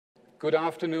Good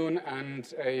afternoon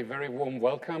and a very warm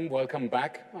welcome. Welcome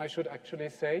back, I should actually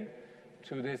say,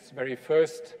 to this very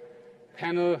first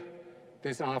panel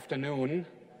this afternoon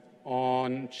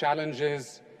on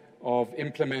challenges of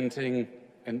implementing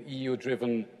an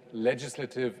EU-driven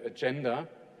legislative agenda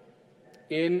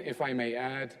in, if I may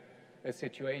add, a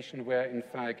situation where, in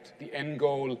fact, the end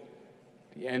goal,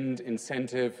 the end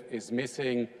incentive is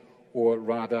missing or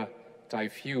rather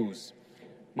diffuse.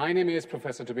 My name is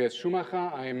Professor Tobias Schumacher.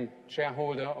 I'm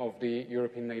Chairholder of the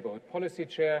European Neighbourhood Policy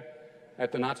Chair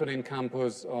at the Natolin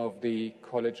campus of the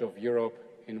College of Europe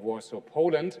in Warsaw,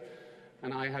 Poland.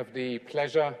 And I have the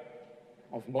pleasure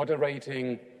of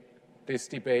moderating this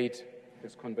debate,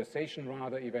 this conversation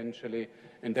rather eventually,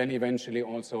 and then eventually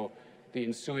also the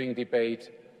ensuing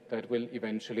debate that will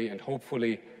eventually and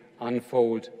hopefully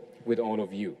unfold with all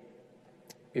of you.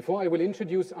 Before I will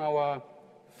introduce our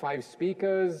 5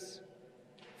 speakers,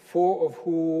 4 of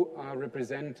whom are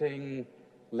representing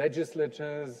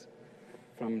legislatures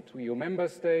from 2 EU member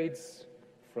states,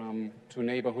 from 2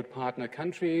 neighborhood partner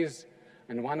countries,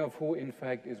 and 1 of whom, in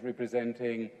fact, is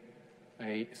representing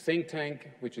a think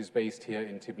tank which is based here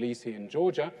in Tbilisi in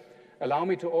Georgia. Allow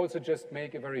me to also just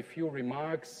make a very few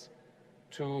remarks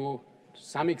to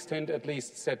some extent at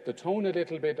least set the tone a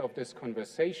little bit of this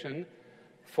conversation,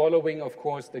 following, of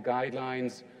course, the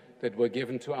guidelines that were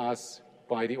given to us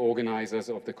by the organizers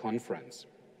of the conference.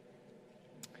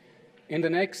 In the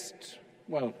next,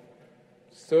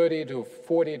 30 to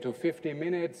 40 to 50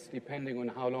 minutes, depending on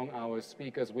how long our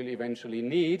speakers will eventually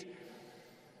need,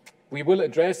 we will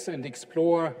address and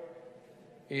explore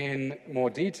in more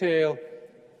detail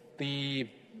the,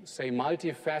 say,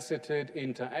 multifaceted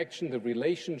interaction, the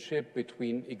relationship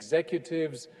between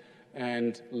executives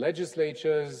and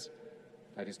legislatures,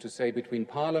 that is to say, between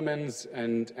parliaments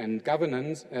and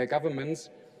governments,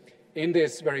 in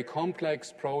this very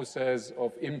complex process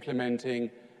of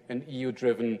implementing an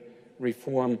EU-driven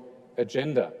reform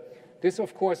agenda. This,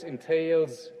 of course,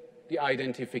 entails the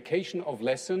identification of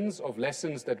lessons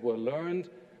that were learned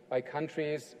by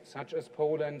countries such as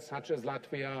Poland, such as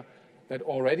Latvia, that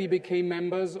already became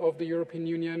members of the European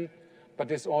Union, but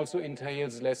this also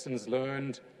entails lessons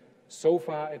learned, so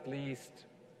far at least,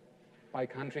 by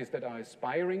countries that are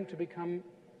aspiring to become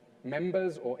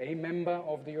members or a member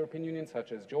of the European Union,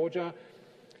 such as Georgia,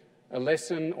 a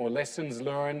lesson or lessons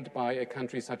learned by a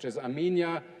country such as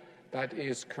Armenia that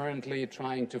is currently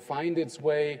trying to find its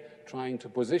way, trying to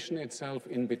position itself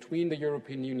in between the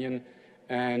European Union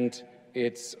and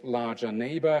its larger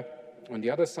neighbor on the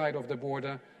other side of the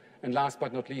border. And last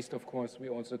but not least, of course,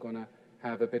 we're also going to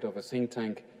have a bit of a think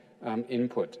tank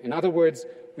input. In other words,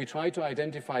 we try to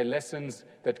identify lessons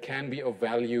that can be of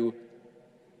value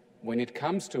when it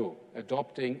comes to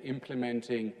adopting,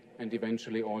 implementing, and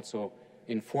eventually also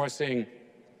enforcing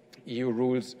EU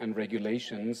rules and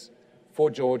regulations for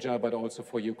Georgia, but also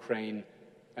for Ukraine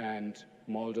and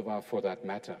Moldova for that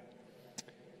matter.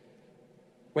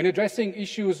 When addressing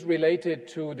issues related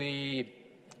to the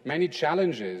many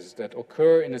challenges that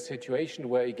occur in a situation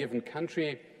where a given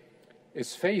country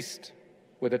is faced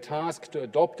with a task to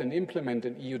adopt and implement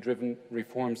an EU-driven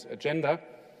reforms agenda,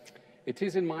 it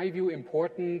is, in my view,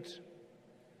 important,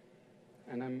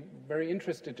 and I'm very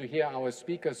interested to hear our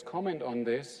speakers comment on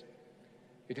this,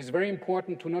 it is very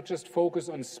important to not just focus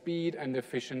on speed and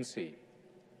efficiency.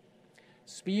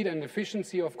 Speed and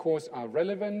efficiency, of course, are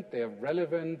relevant. They are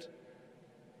relevant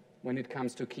when it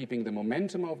comes to keeping the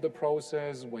momentum of the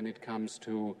process, when it comes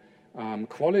to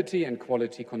quality and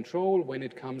quality control, when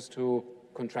it comes to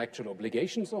contractual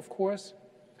obligations, of course.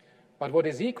 But what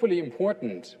is equally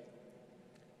important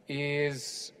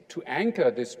is to anchor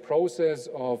this process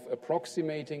of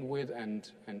approximating with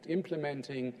and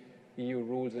implementing EU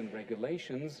rules and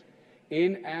regulations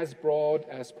in as broad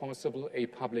as possible a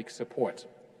public support.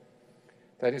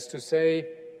 That is to say,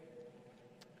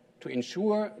 to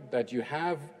ensure that you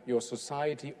have your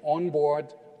society on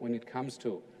board when it comes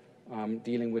to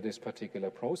dealing with this particular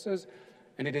process.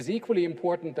 And it is equally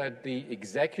important that the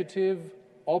executive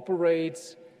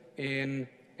operates in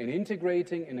an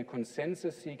integrating, in a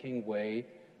consensus-seeking way,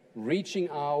 reaching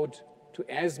out to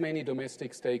as many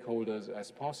domestic stakeholders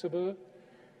as possible.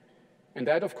 And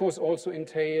that, of course, also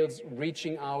entails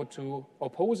reaching out to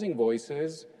opposing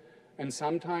voices, and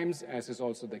sometimes, as is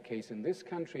also the case in this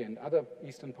country and other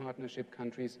Eastern Partnership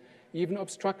countries, even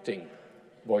obstructing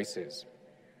voices.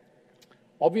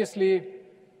 Obviously,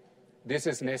 this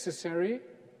is necessary.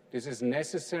 This is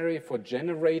necessary for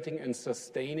generating and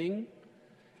sustaining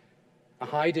a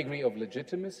high degree of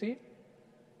legitimacy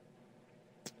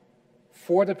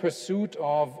for the pursuit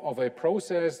of a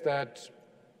process that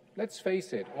let's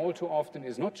face it, all too often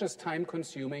is not just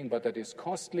time-consuming, but that is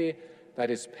costly, that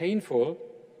is painful.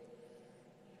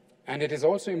 And it is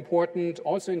also important,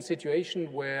 also in situations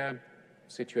where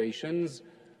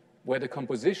the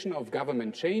composition of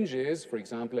government changes, for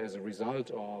example, as a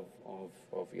result of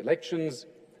elections,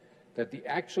 that the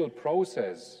actual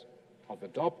process of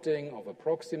adopting, of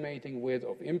approximating with,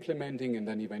 of implementing, and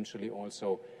then eventually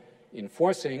also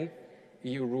enforcing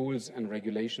EU rules and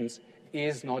regulations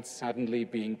is not suddenly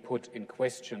being put in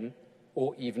question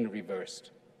or even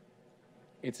reversed.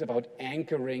 It's about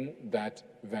anchoring that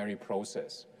very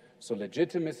process. So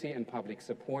legitimacy and public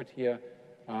support here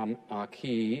are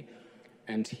key.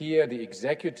 And here the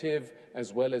executive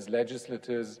as well as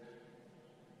legislators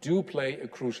do play a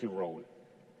crucial role.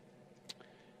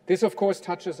 This, of course,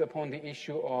 touches upon the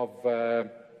issue of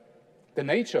the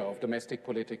nature of domestic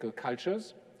political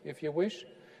cultures, if you wish,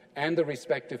 and the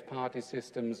respective party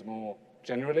systems more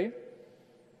generally.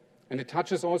 And it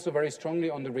touches also very strongly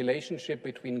on the relationship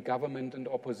between government and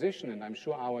opposition, and I'm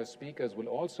sure our speakers will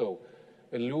also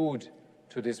allude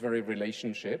to this very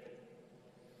relationship.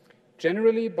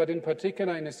 Generally, but in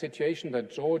particular in a situation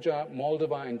that Georgia,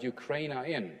 Moldova, and Ukraine are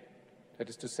in, that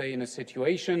is to say, in a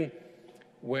situation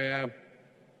where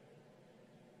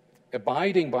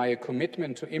abiding by a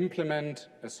commitment to implement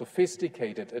a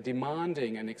sophisticated, a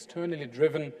demanding, and externally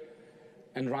driven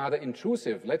and rather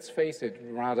intrusive, let's face it,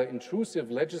 rather intrusive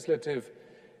legislative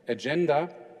agenda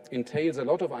entails a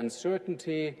lot of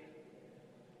uncertainty,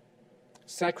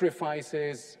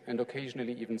 sacrifices, and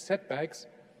occasionally even setbacks.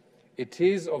 It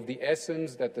is of the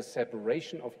essence that the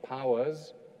separation of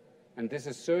powers, and this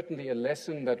is certainly a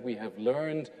lesson that we have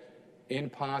learned in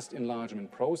past enlargement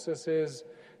processes,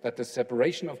 that the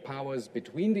separation of powers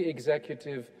between the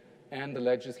executive and the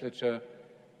legislature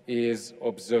is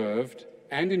observed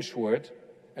and ensured,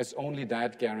 as only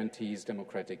that guarantees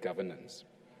democratic governance.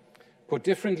 Put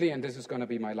differently, and this is going to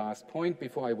be my last point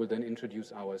before I will then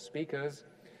introduce our speakers,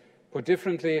 put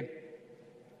differently,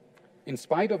 in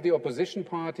spite of the opposition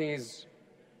parties'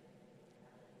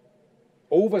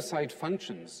 oversight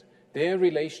functions, their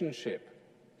relationship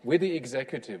with the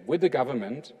executive, with the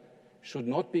government, should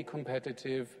not be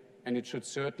competitive, and it should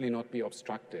certainly not be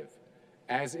obstructive,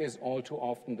 as is all too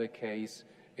often the case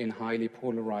in highly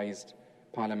polarized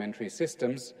parliamentary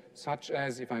systems, such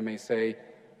as, if I may say,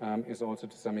 is also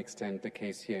to some extent the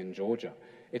case here in Georgia.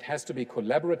 It has to be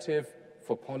collaborative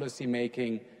for policy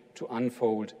making to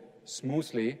unfold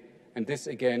smoothly, and this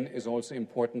again is also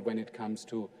important when it comes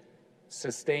to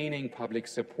sustaining public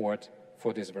support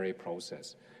for this very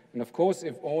process. And of course,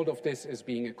 if all of this is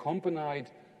being accompanied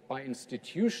by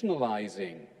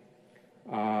institutionalizing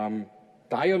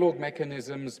dialogue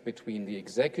mechanisms between the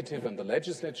executive and the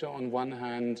legislature on one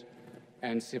hand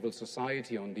and civil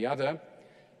society on the other,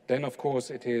 then of course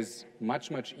it is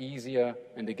much, much easier,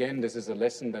 and again this is a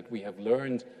lesson that we have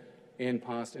learned in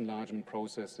past enlargement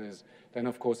processes, then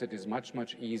of course it is much,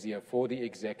 much easier for the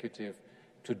executive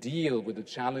to deal with the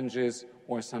challenges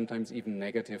or sometimes even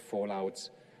negative fallouts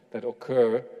that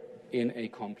occur in a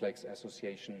complex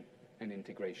association and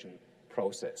integration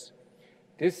process.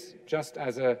 This just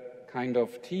as a kind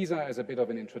of teaser, as a bit of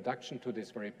an introduction to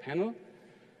this very panel.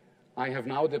 I have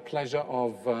now the pleasure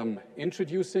of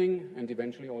introducing and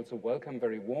eventually also welcome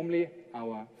very warmly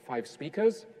our 5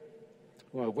 speakers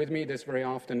who are with me this very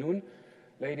afternoon.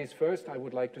 Ladies first, I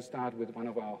would like to start with one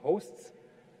of our hosts,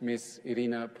 Ms.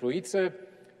 Irina Pruidze,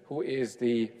 who is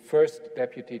the first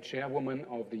Deputy Chairwoman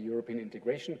of the European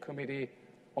Integration Committee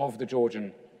of the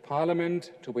Georgian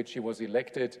Parliament, to which she was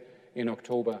elected in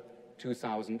October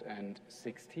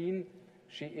 2016.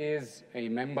 She is a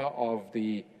member of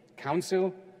the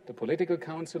Council, the Political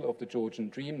Council of the Georgian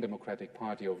Dream Democratic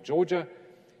Party of Georgia.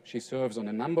 She serves on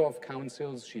a number of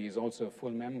councils. She is also a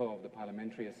full member of the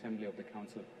Parliamentary Assembly of the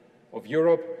Council of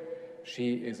Europe.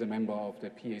 She is a member of the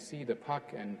PAC, the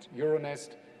PAC, and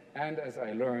Euronest. And as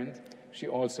I learned, she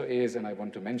also is, and I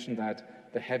want to mention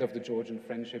that, the head of the Georgian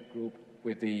Friendship Group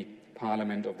with the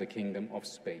Parliament of the Kingdom of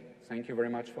Spain. Thank you very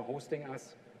much for hosting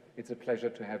us. It's a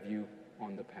pleasure to have you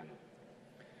on the panel.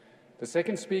 The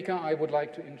second speaker I would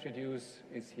like to introduce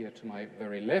is here to my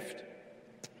very left,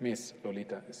 Ms.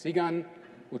 Lolita Čigāne,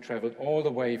 who traveled all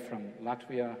the way from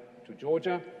Latvia to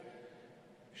Georgia.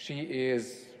 She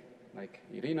is, like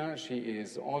Irina, she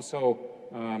is also,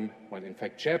 in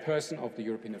fact, chairperson of the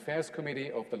European Affairs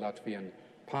Committee of the Latvian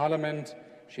Parliament.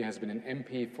 She has been an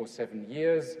MP for 7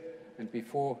 years, and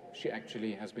before she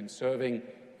actually has been serving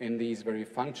in these very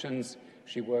functions,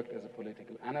 she worked as a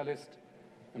political analyst,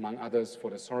 among others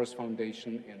for the Soros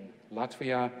Foundation in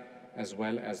Latvia, as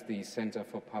well as the Center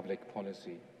for Public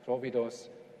Policy, Providos,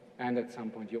 and at some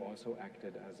point you also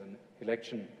acted as an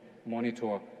election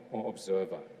monitor or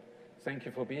observer. Thank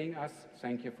you for being us.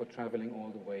 Thank you for traveling all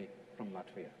the way from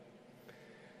Latvia.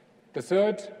 The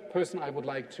third person I would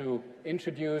like to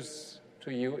introduce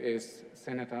to you is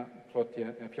Senator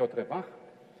Piotr Wach.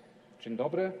 Dzień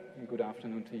dobry, and good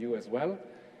afternoon to you as well.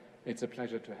 It's a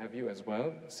pleasure to have you as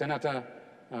well. Senator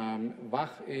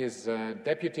Wach is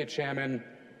Deputy Chairman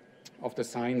of the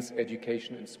Science,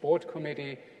 Education and Sport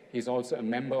Committee. He's also a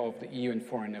member of the EU and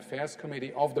Foreign Affairs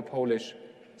Committee of the Polish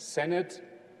Senate,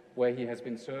 where he has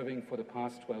been serving for the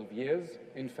past 12 years,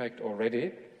 in fact,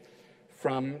 already.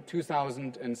 From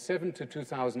 2007 to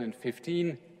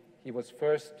 2015, he was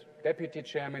first Deputy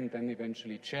Chairman, then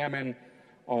eventually Chairman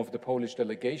of the Polish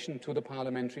delegation to the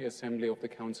Parliamentary Assembly of the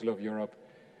Council of Europe.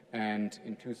 And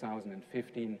in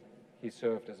 2015, he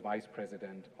served as Vice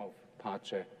President of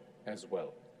PACE as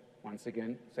well. Once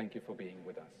again, thank you for being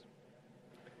with us.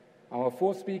 Our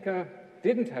fourth speaker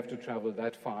didn't have to travel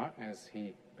that far, as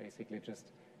he basically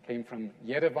just came from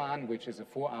Yerevan, which is a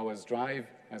 4 hours drive,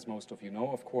 as most of you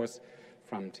know, of course,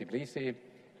 from Tbilisi.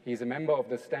 He's a member of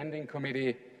the Standing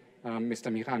Committee. Mr.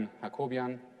 Mihran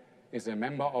Hakobyan is a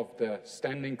member of the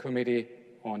Standing Committee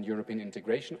on European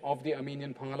Integration of the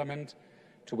Armenian Parliament,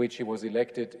 to which he was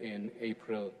elected in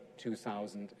April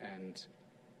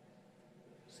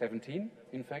 2017,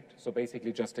 in fact, so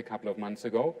basically just a couple of months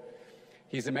ago.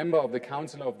 He's a member of the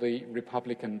Council of the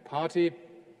Republican Party.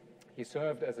 He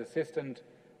served as assistant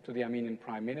to the Armenian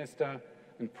Prime Minister,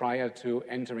 and prior to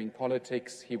entering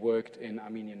politics, he worked in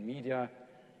Armenian media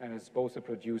as both a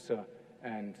producer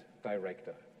and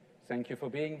director. Thank you for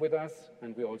being with us,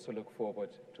 and we also look forward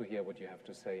to hear what you have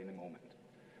to say in a moment.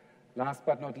 Last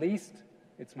but not least,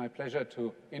 it's my pleasure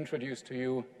to introduce to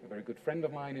you a very good friend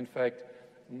of mine, in fact,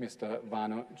 Mr.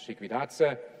 Ivane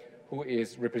Chkhikvadze, who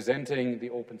is representing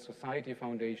the Open Society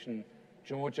Foundation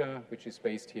Georgia, which is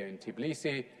based here in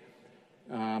Tbilisi.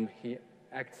 He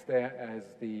acts there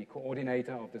as the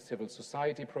coordinator of the civil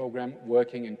society program,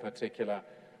 working in particular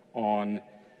on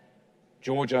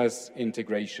Georgia's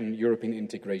integration, European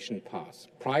integration path.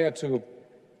 Prior to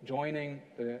joining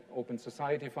the Open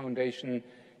Society Foundation,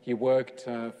 he worked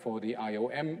for the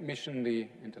IOM mission, the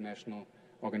International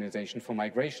Organization for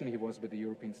Migration. He was with the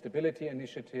European Stability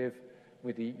Initiative,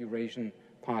 with the Eurasian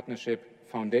Partnership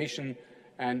Foundation,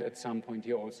 and at some point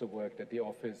he also worked at the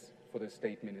Office for the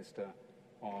State Minister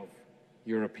of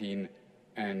European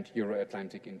and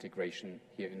Euro-Atlantic Integration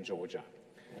here in Georgia.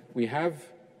 We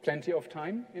have plenty of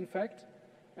time, in fact,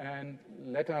 and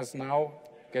let us now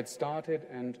get started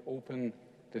and open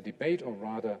the debate, or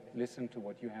rather listen to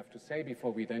what you have to say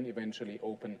before we then eventually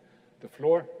open the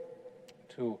floor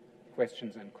to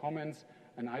questions and comments.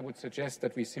 And I would suggest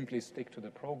that we simply stick to the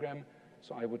program,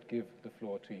 so I would give the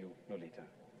floor to you, Lolita.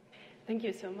 Thank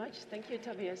you so much. Thank you,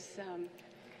 Tobias.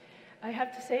 I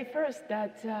have to say first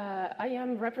that I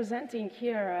am representing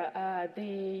here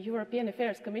the European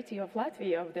Affairs Committee of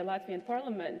Latvia, of the Latvian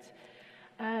Parliament.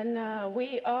 And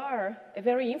we are a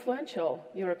very influential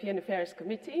European Affairs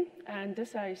Committee, and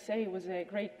this I say with a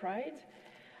great pride,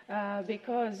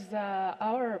 because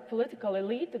our political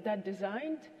elite that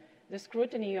designed the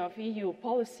scrutiny of EU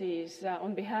policies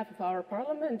on behalf of our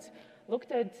Parliament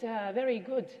looked at very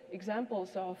good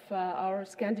examples of our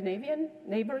Scandinavian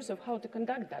neighbors of how to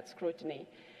conduct that scrutiny.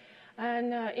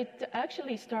 And it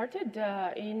actually started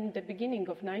in the beginning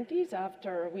of 90s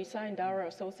after we signed our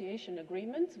association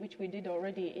agreements, which we did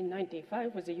already in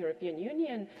 95 with the European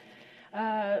Union.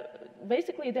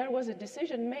 Basically, there was a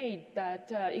decision made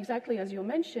that, exactly as you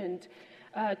mentioned,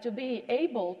 to be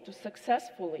able to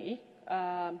successfully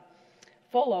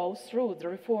follow through the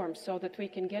reforms so that we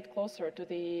can get closer to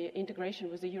the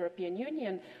integration with the European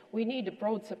Union, we need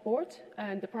broad support,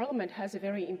 and the Parliament has a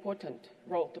very important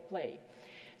role to play.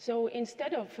 So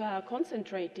instead of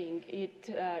concentrating it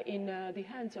in the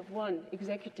hands of one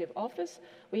executive office,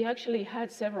 we actually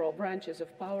had several branches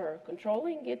of power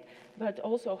controlling it, but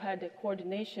also had a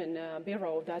coordination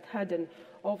bureau that had an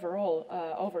overall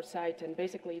oversight, and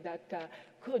basically that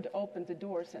could open the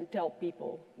doors and tell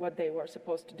people what they were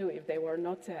supposed to do if they were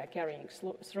not carrying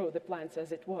through the plans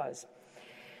as it was.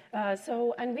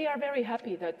 And we are very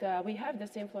happy that we have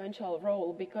this influential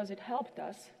role, because it helped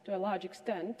us to a large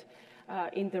extent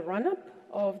in the run-up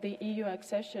of the EU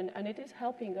accession, and it is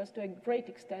helping us to a great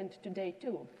extent today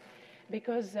too.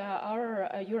 Because our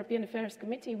European Affairs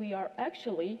Committee, we are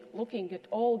actually looking at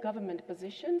all government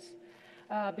positions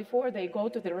before they go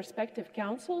to the respective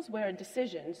councils where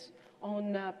decisions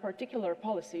on particular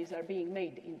policies are being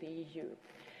made in the EU.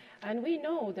 And we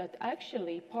know that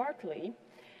actually partly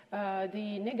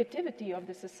the negativity of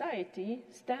the society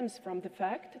stems from the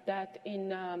fact that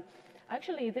in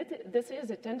Actually, this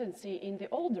is a tendency in the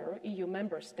older EU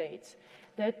member states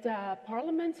that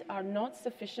parliaments are not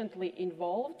sufficiently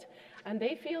involved, and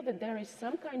they feel that there is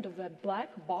some kind of a black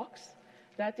box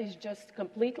that is just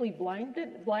completely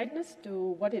blindness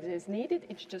to what it is needed.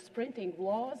 It's just printing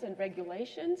laws and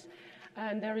regulations,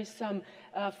 and there is some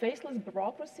faceless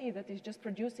bureaucracy that is just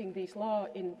producing these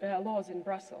laws in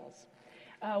Brussels.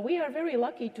 We are very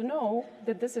lucky to know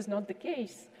that this is not the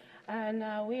case.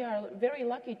 And we are very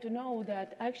lucky to know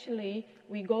that actually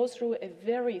we go through a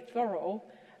very thorough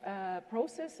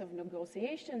process of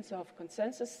negotiations, of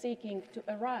consensus seeking to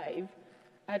arrive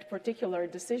at particular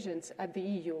decisions at the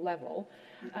EU level.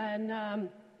 And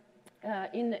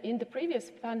in the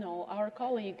previous panel, our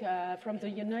colleague from the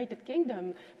United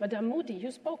Kingdom, Madame Moody,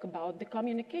 you spoke about the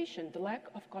communication, the lack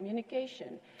of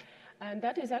communication. And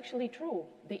that is actually true.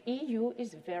 The EU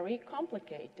is very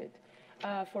complicated.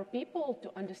 For people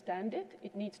to understand it,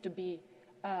 it needs to be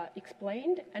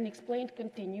explained, and explained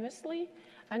continuously,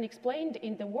 and explained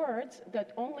in the words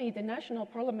that only the national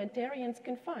parliamentarians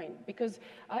can find. Because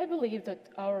I believe that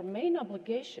our main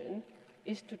obligation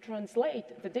is to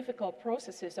translate the difficult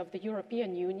processes of the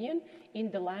European Union in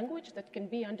the language that can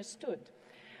be understood.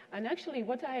 And actually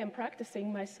what I am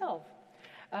practicing myself,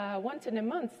 once in a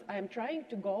month, I am trying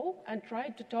to go and try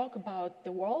to talk about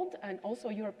the world and also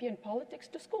European politics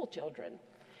to school children.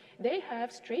 They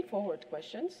have straightforward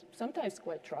questions, sometimes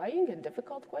quite trying and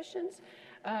difficult questions,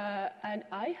 and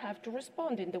I have to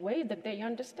respond in the way that they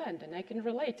understand, and I can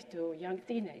relate to young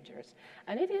teenagers.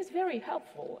 And it is very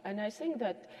helpful, and I think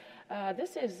that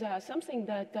this is something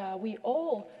that we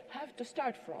all have to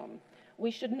start from.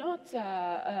 We should not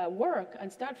work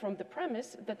and start from the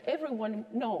premise that everyone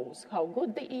knows how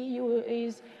good the EU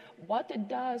is, what it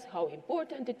does, how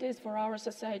important it is for our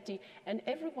society, and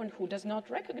everyone who does not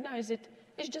recognize it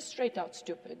is just straight out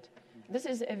stupid. This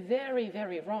is a very,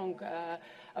 very wrong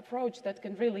approach that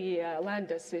can really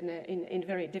land us in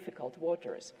very difficult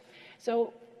waters.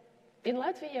 So in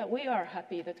Latvia, we are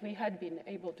happy that we had been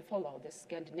able to follow this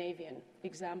Scandinavian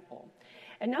example.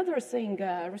 Another thing,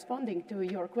 responding to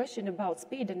your question about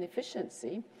speed and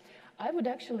efficiency, I would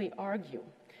actually argue,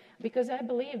 because I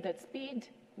believe that speed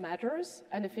matters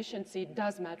and efficiency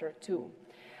does matter too.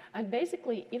 And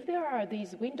basically, if there are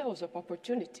these windows of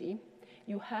opportunity,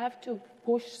 you have to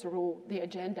push through the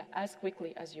agenda as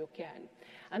quickly as you can.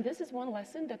 And this is one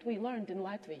lesson that we learned in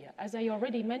Latvia. As I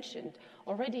already mentioned,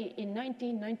 already in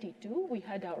 1992, we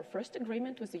had our first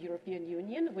agreement with the European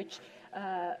Union, which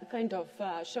kind of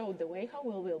showed the way how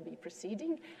we will be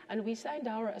proceeding. And we signed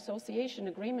our association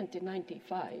agreement in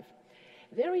 1995.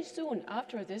 Very soon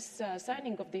after this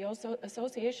signing of the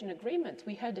association agreement,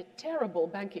 we had a terrible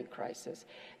banking crisis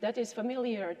that is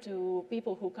familiar to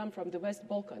people who come from the West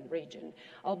Balkan region.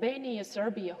 Albania,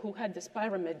 Serbia, who had this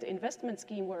pyramid investment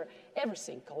scheme where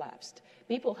everything collapsed.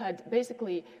 People had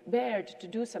basically dared to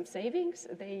do some savings.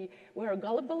 They were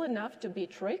gullible enough to be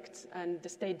tricked, and the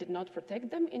state did not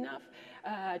protect them enough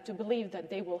to believe that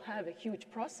they will have a huge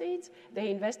proceeds.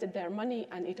 They invested their money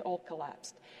and it all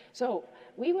collapsed. So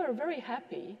we were very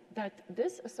happy that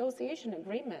this association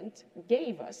agreement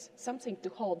gave us something to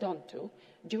hold on to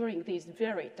during this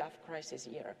very tough crisis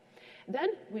year. Then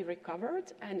we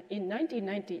recovered, and in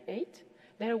 1998,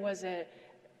 there was an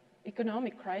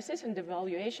economic crisis and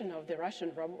devaluation of the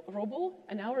Russian ruble,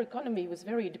 and our economy was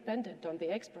very dependent on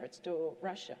the exports to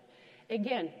Russia.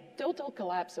 Again, total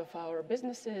collapse of our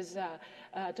businesses,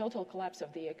 total collapse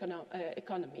of the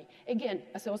economy. Again,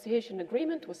 association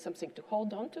agreement was something to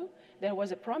hold on to. There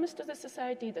was a promise to the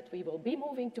society that we will be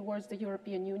moving towards the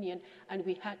European Union, and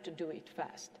we had to do it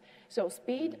fast. So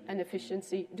speed and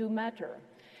efficiency do matter.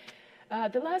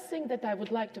 The last thing that I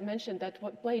would like to mention that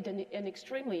played an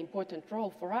extremely important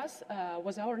role for us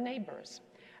was our neighbors.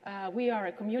 We are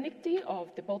a community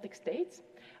of the Baltic states.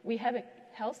 We have a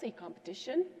healthy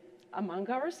competition among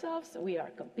ourselves. We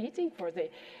are competing for the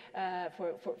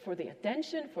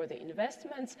attention, for the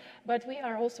investments, but we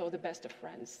are also the best of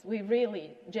friends. We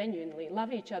really genuinely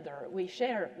love each other. We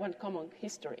share one common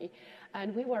history,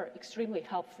 and we were extremely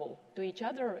helpful to each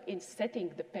other in setting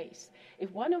the pace.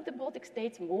 If one of the Baltic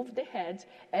states moved ahead,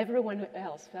 everyone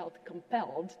else felt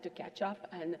compelled to catch up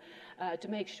and to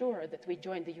make sure that we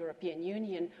joined the European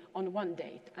Union on one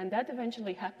date, and that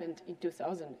eventually happened in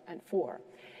 2004.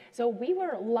 So we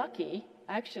were lucky,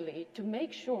 actually, to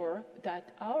make sure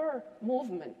that our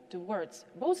movement towards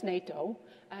both NATO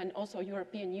and also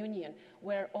European Union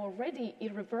were already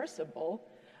irreversible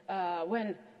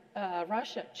when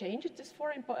Russia changed its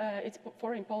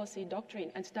foreign policy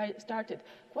doctrine and started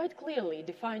quite clearly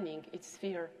defining its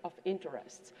sphere of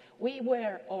interests. We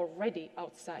were already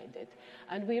outside it,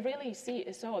 and we really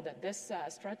saw that this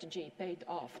strategy paid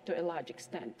off to a large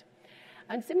extent.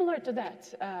 And similar to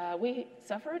that, we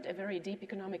suffered a very deep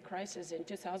economic crisis in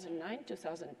 2009,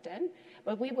 2010,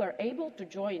 but we were able to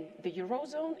join the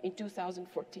Eurozone in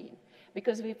 2014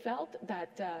 because we felt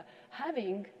that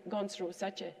having gone through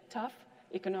such a tough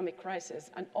economic crisis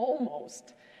and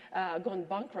almost gone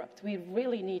bankrupt, we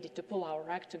really needed to pull our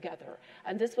act together.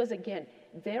 And this was, again,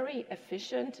 very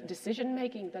efficient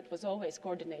decision-making that was always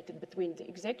coordinated between the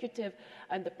executive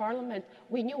and the parliament.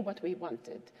 We knew what we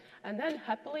wanted. And then,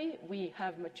 happily, we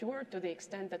have matured to the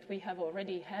extent that we have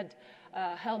already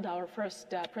held our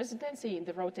first presidency in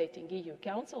the rotating EU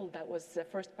Council. That was the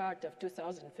first part of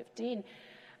 2015.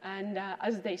 And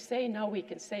as they say, now we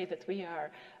can say that we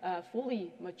are a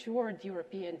fully matured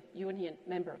European Union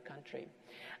member country.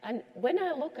 And when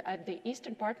I look at the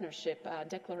Eastern Partnership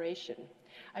Declaration,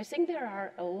 I think there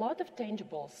are a lot of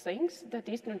tangible things that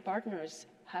Eastern partners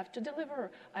have to deliver.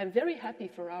 I'm very happy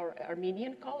for our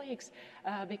Armenian colleagues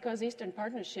because Eastern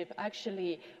Partnership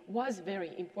actually was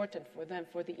very important for them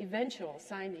for the eventual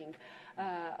signing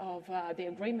of the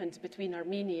agreement between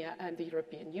Armenia and the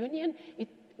European Union. It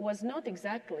was not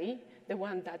exactly the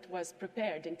one that was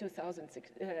prepared in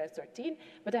 2013,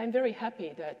 but I'm very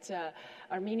happy that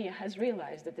Armenia has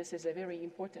realized that this is a very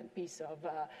important piece of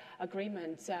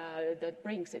agreement that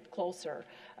brings it closer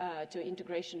to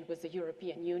integration with the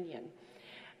European Union.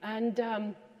 And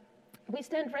we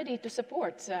stand ready to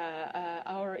support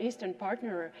our Eastern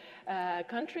partner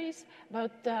countries,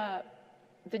 but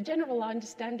the general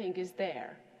understanding is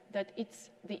there that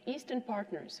it's the Eastern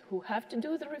partners who have to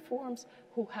do the reforms,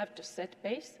 who have to set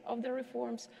pace of the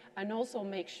reforms, and also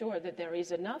make sure that there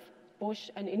is enough push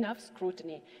and enough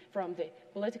scrutiny from the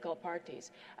political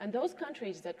parties. And those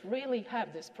countries that really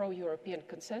have this pro-European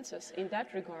consensus in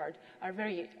that regard are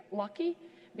very lucky,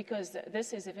 because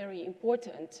this is a very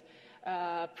important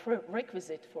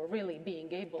prerequisite for really being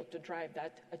able to drive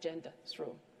that agenda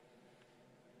through.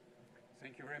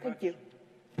 Thank you very much. Thank you.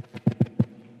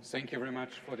 Thank you very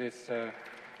much for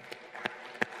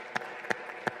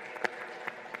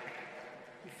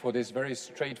this very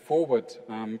straightforward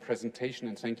presentation,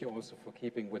 and thank you also for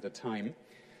keeping with the time.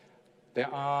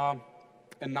 There are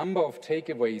a number of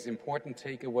takeaways, important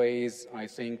takeaways, I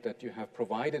think, that you have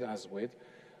provided us with.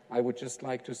 I would just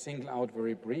like to single out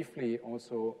very briefly,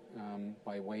 also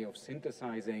by way of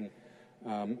synthesizing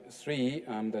three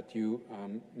that you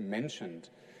mentioned.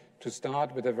 To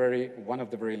start with one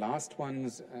of the very last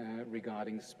ones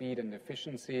regarding speed and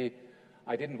efficiency.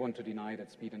 I didn't want to deny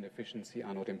that speed and efficiency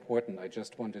are not important. I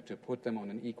just wanted to put them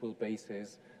on an equal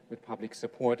basis with public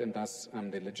support and thus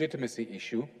the legitimacy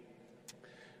issue.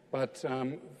 But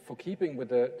for keeping with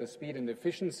the speed and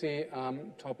efficiency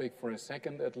topic for a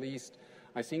second at least,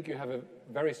 I think you have a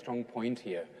very strong point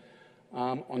here.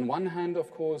 On one hand, of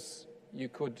course, you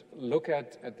could look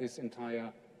at this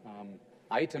entire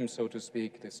item, so to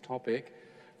speak, this topic,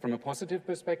 from a positive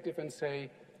perspective and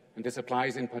say, and this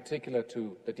applies in particular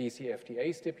to the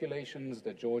DCFTA stipulations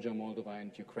that Georgia, Moldova,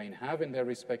 and Ukraine have in their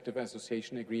respective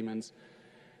association agreements,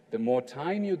 the more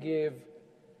time you give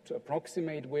to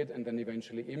approximate with and then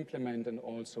eventually implement and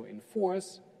also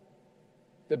enforce,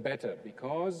 the better,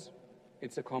 because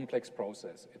it's a complex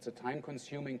process. It's a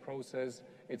time-consuming process.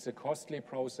 It's a costly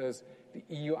process. The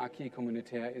EU acquis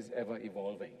communautaire is ever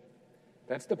evolving.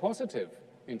 That's the positive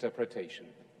interpretation.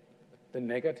 The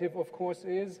negative, of course,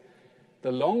 is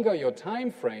the longer your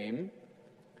time frame,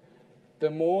 the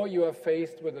more you are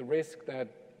faced with the risk that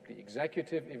the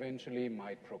executive eventually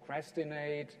might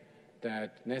procrastinate,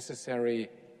 that necessary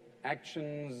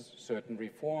actions, certain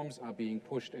reforms are being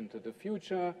pushed into the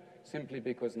future simply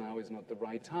because now is not the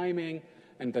right timing,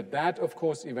 and that, of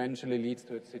course, eventually leads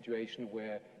to a situation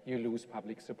where you lose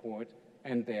public support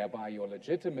and thereby your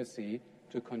legitimacy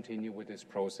to continue with this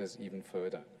process even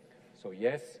further. So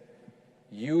yes,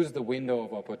 use the window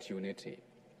of opportunity.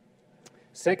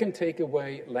 Second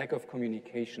takeaway, lack of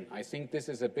communication. I think this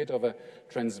is a bit of a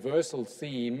transversal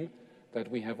theme that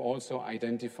we have also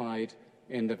identified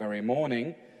in the very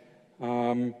morning.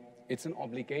 It's an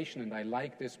obligation, and I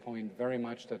like this point very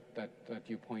much that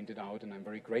you pointed out, and I'm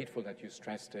very grateful that you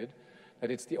stressed it,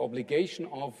 that it's the obligation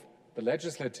of the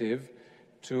legislative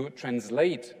to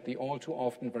translate the all too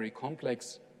often very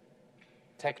complex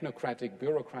technocratic,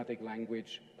 bureaucratic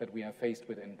language that we are faced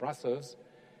with in Brussels,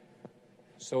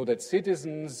 so that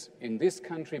citizens in this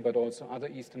country, but also other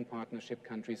Eastern Partnership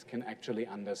countries, can actually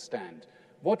understand.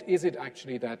 What is it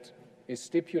actually that is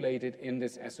stipulated in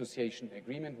this association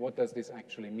agreement. What does this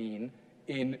actually mean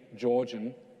in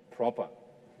Georgian proper?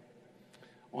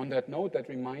 On that note, that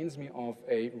reminds me of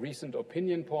a recent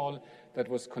opinion poll that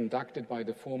was conducted by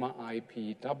the former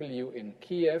IPW in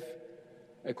Kiev,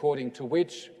 according to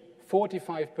which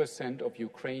 45% of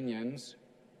Ukrainians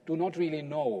do not really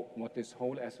know what this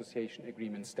whole association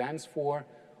agreement stands for,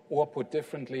 or put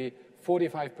differently,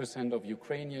 45% of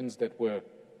Ukrainians that were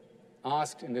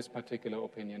asked in this particular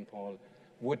opinion poll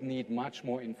would need much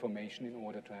more information in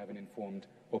order to have an informed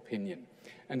opinion.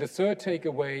 And the third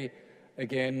takeaway,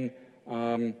 again,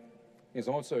 is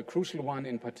also a crucial one,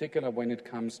 in particular when it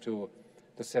comes to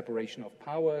the separation of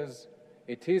powers.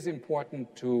 It is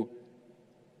important to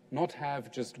not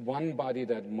have just one body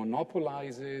that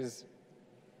monopolizes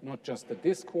not just the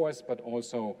discourse, but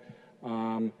also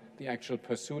the actual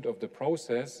pursuit of the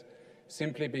process,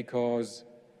 simply because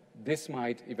this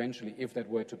might eventually, if that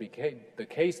were to be the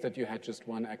case, that you had just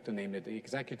one actor, namely the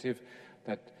executive,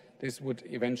 that this would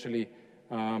eventually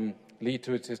lead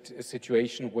to a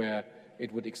situation where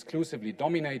it would exclusively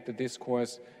dominate the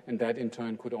discourse, and that in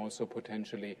turn could also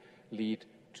potentially lead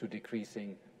to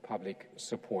decreasing public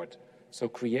support. So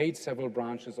create several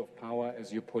branches of power,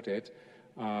 as you put it,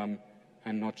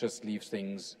 and not just leave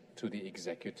things to the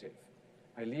executive.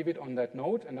 I leave it on that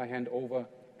note, and I hand over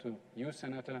to you,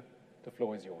 Senator. The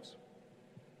floor is yours.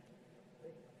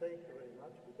 Thank you very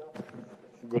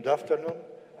much. Good afternoon.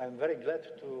 I'm very glad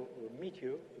to meet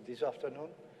you this afternoon.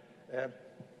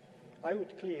 I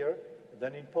would clear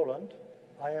that in Poland,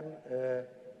 I am a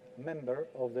member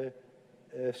of the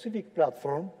civic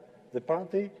platform, the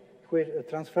party which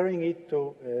transferring it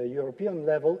to European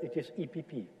level, it is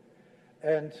EPP.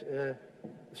 And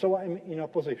so I'm in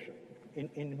opposition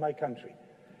in my country.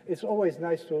 It's always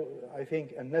nice to, I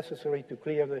think, and necessary to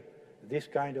clear this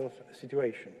kind of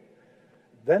situation.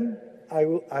 Then I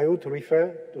would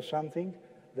refer to something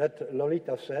that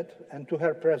Lolita said, and to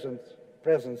her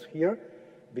presence here,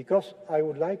 because I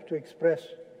would like to express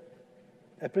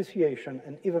appreciation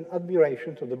and even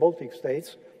admiration to the Baltic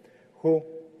states who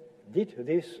did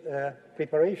these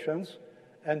preparations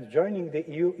and joining the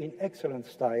EU in excellent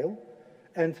style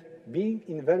and being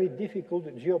in very difficult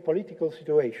geopolitical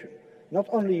situation. Not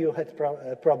only you had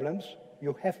problems,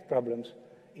 you have problems,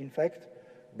 in fact,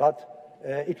 but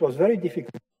it was very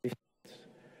difficult.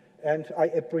 And I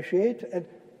appreciate, and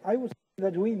I would say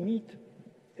that we meet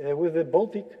with the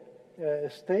Baltic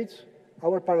states,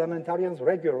 our parliamentarians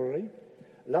regularly.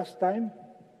 Last time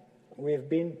we've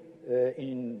been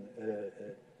in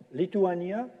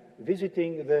Lithuania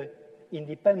visiting the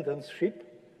Independence ship,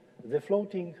 the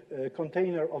floating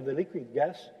container of the liquid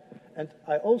gas, and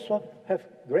I also have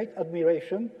great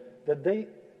admiration that they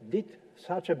did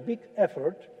such a big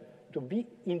effort to be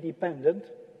independent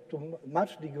to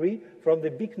much degree from the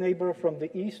big neighbor from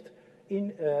the east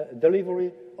in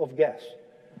delivery of gas.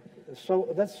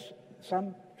 So that's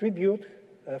some tribute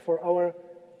for our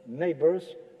neighbors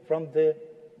from the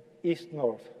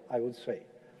east-north, I would say.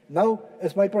 Now,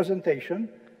 as my presentation,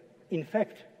 in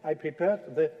fact, I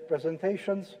prepared the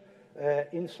presentations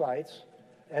in slides,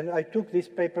 and I took these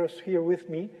papers here with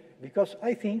me because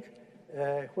I think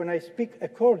when I speak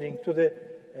according to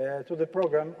the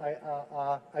program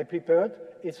I prepared,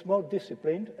 it's more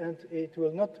disciplined and it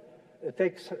will not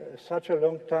take such a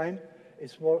long time.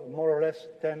 It's more or less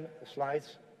 10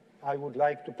 slides I would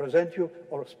like to present you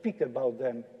or speak about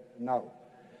them now.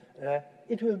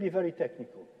 It will be very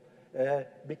technical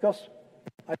because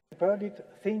I prepared it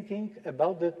thinking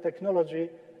about the technology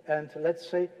and, let's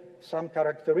say, some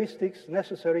characteristics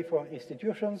necessary for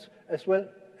institutions as well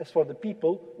as for the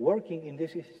people working in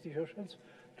these institutions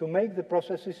to make the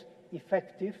processes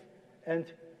effective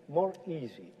and more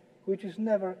easy, which is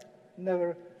never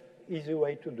easy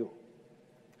way to do.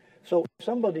 So if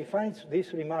somebody finds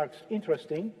these remarks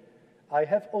interesting, I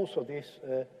have also this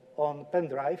on pen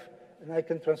drive, and I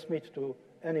can transmit to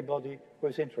anybody who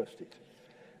is interested.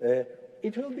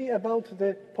 It will be about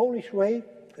the Polish way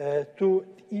to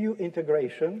EU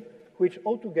integration, which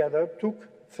altogether took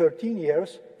 13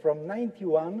 years from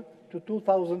 91 to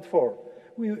 2004.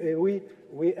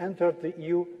 We entered the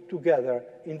EU together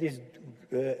in this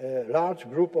large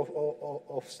group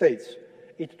of states.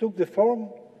 It took the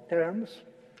 4 terms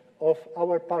of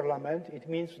our parliament, it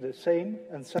means the Sejm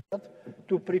and Senate,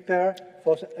 to prepare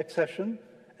for accession,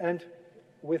 and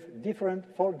with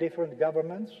 4 different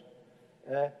governments,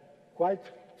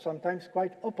 sometimes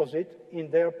quite opposite in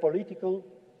their political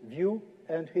view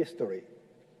and history.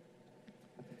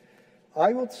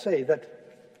 I would say that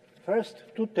first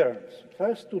two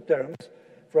terms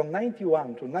from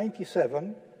 91 to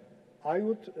 97, I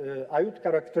would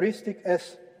characteristic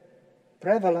as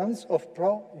prevalence of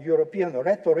pro-European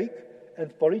rhetoric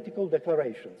and political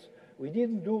declarations. We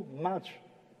didn't do much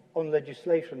on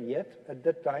legislation yet at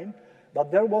that time,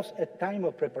 but there was a time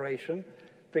of preparation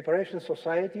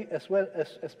society as well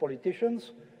as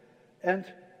politicians, and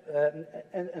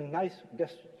nice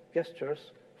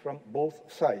gestures from both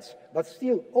sides. But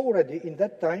still, already in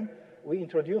that time, we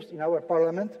introduced in our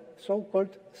parliament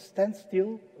so-called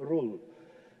standstill rule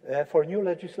for new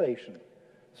legislation.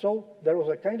 So there was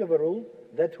a kind of a rule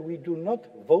that we do not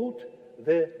vote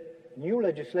the new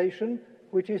legislation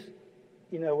which is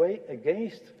in a way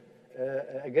against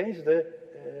the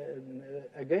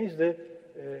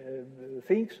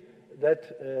things that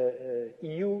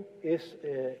EU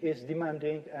is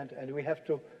demanding, and we have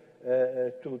to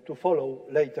follow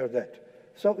later that.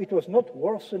 So it was not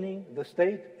worsening the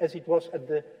state as it was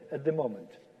at the moment,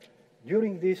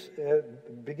 during this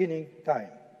beginning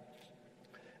time.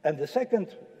 And the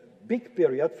second big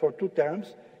period for 2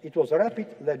 terms, it was rapid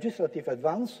legislative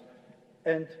advance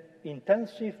and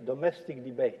intensive domestic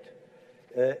debate.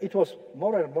 It was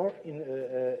more and more,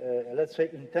 let's say,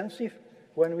 intensive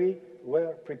when we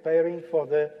were preparing for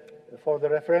the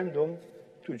referendum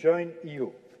to join EU.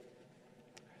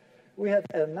 We had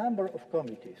a number of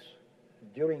committees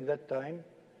during that time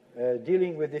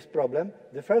dealing with this problem.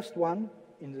 The first one,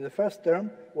 in the first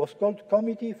term, was called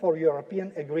Committee for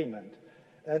European Agreement.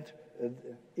 And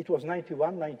it was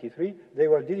 91, 93. They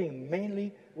were dealing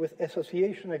mainly with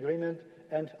association agreement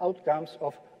and outcomes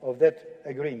of that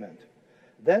agreement.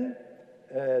 Then,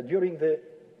 during the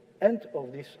end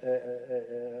of this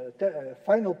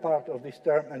final part of this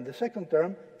term and the second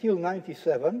term, till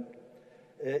 97,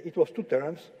 it was 2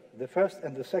 terms, the first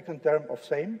and the second term of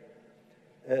Saeima.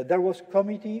 There was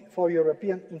Committee for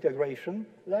European Integration,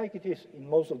 like it is in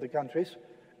most of the countries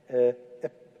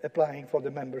applying for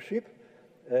the membership.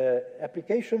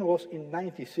 Application was in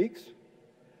 96.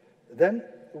 Then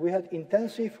we had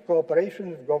intensive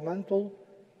cooperation with governmental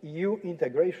EU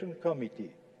Integration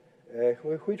Committee,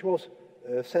 which was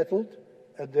settled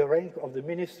at the rank of the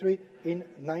ministry in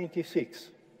 96.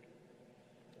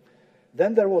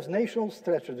 Then there was National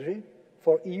Strategy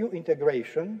for EU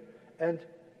Integration, and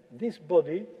this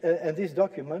body and this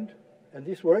document and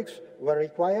these works were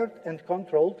required and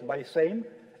controlled by Saeima,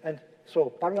 and so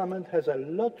Parliament has a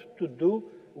lot to do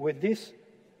with these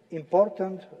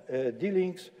important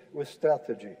dealings with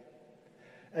strategy.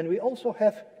 And we also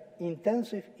have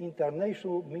intensive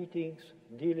international meetings,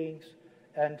 dealings,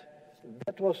 and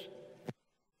that was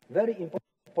a very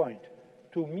important point,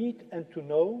 to meet and to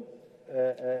know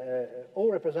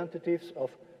all representatives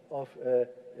of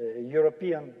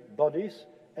European bodies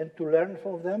and to learn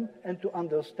from them and to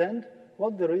understand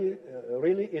what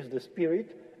really is the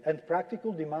spirit and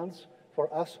practical demands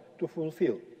for us to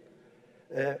fulfill.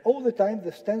 All the time,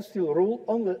 the standstill rule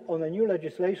on a new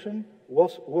legislation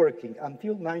was working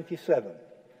until 97.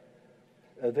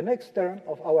 The next term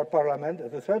of our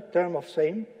parliament, the third term of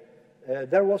Saeima,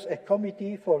 there was a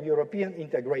Committee for European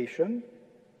Integration.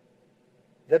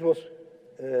 That was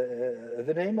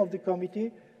the name of the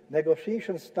committee.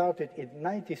 Negotiations started in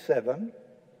 97,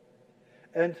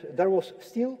 and there was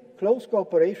still close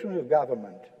cooperation with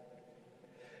government.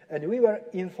 And we were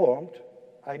informed,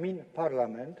 I mean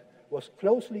Parliament, was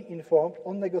closely informed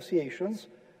on negotiations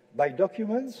by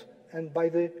documents and by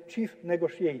the chief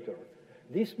negotiator.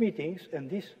 These meetings and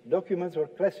these documents were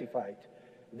classified.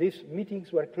 These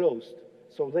meetings were closed,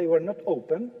 so they were not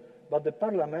open, but the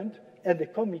Parliament and the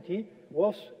committee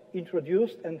was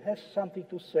introduced and has something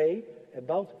to say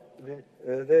about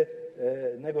the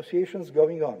negotiations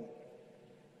going on.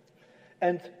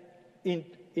 And in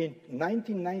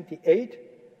 1998,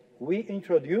 we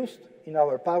introduced in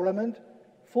our Parliament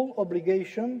full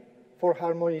obligation for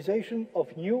harmonization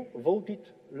of new voted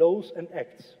laws and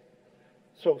acts.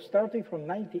 So starting from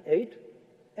 98,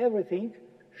 everything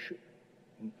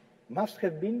must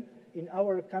have been in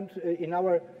our country, in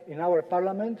our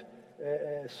Parliament,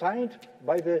 signed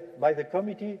by the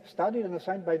committee, studied and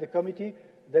signed by the committee,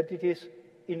 that it is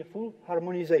in full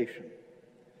harmonization.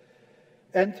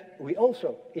 And we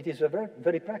also, it is a very,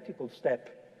 very practical step.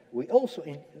 We also,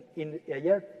 in the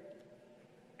year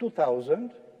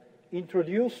 2000,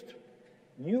 introduced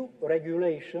new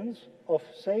regulations of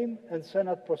Sejm and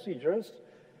Senate procedures,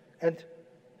 and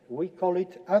we call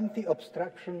it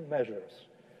anti-obstruction measures.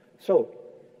 So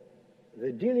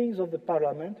the dealings of the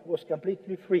Parliament was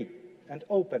completely free and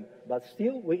open, but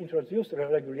still we introduced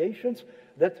regulations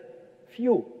that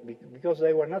few, because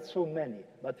they were not so many,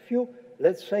 but few,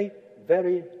 let's say,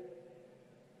 very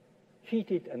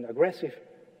heated and aggressive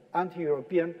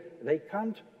anti-European, they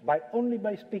can't, only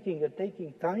by speaking and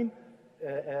taking time,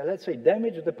 let's say,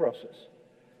 damage the process.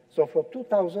 So for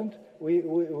 2000, we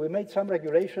made some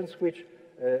regulations which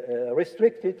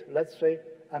restricted, let's say,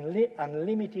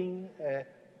 unlimiting,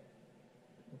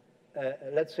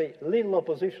 let's say, little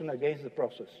opposition against the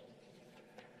process.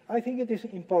 I think it is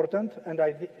important, and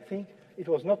I think it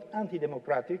was not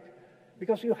anti-democratic,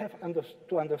 because you have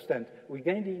to understand, we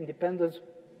gained the independence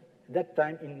that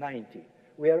time in 90.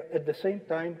 We are at the same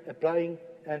time applying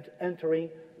and entering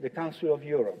the Council of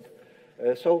Europe.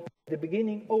 So at the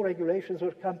beginning, all regulations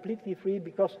were completely free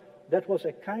because that was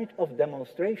a kind of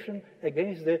demonstration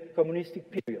against the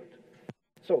communistic period.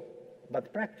 So,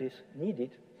 but practice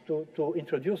needed to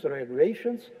introduce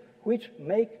regulations which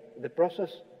make the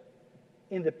process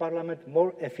in the parliament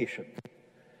more efficient.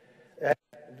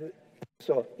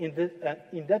 So in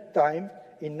that time,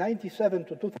 in 97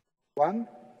 to 2001,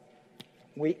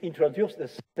 we introduced a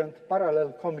second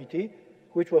parallel committee,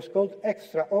 which was called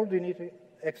Extraordinary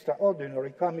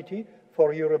Committee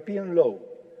for European Law,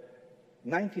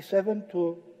 97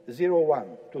 to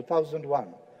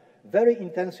 2001. Very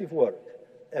intensive work.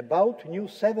 About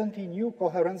 70 new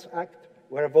Coherence Acts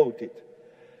were voted.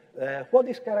 What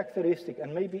is characteristic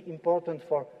and maybe important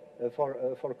for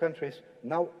countries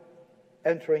now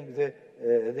entering the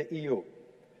EU?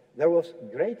 There was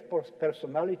great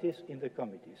personalities in the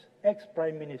committees,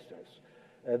 ex-prime ministers.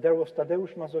 There was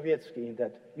Tadeusz Mazowiecki in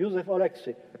that, Józef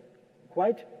Oleksy,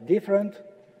 quite different,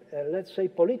 let's say,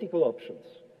 political options.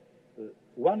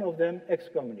 One of them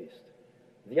ex-communist,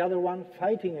 the other one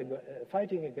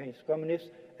fighting against communists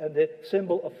and the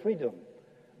symbol of freedom.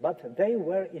 But they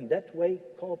were in that way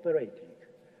cooperating.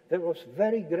 There was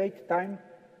very great time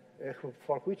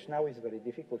for which now is very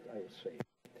difficult, I would say.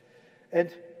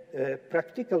 And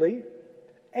practically,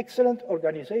 excellent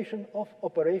organization of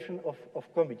operation of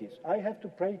committees. I have to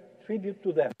pay tribute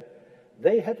to them.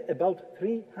 They had about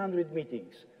 300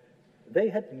 meetings. They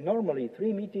had normally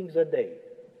 3 meetings a day.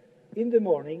 In the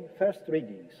morning, first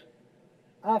readings.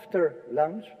 After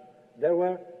lunch, there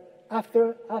were,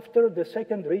 after the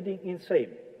second reading in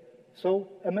Saeima. So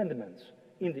amendments.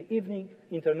 In the evening,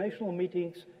 international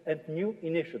meetings and new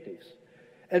initiatives.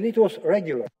 And it was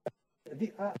regular.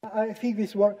 I think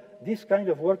this kind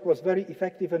of work was very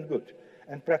effective and good.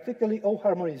 And practically all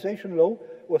harmonization law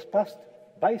was passed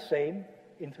by Saeima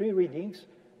in 3 readings,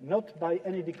 not by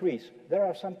any decrees. There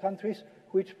are some countries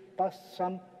which passed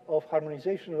some of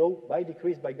harmonization law by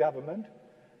decrees by government,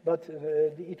 but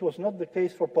it was not the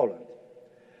case for Poland.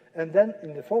 And then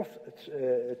in the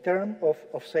 4th term of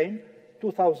Saeima,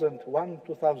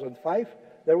 2001-2005,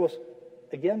 there was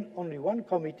again only one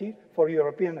committee for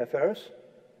European affairs.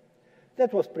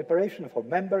 That was preparation for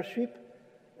membership.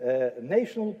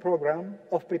 National program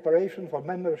of preparation for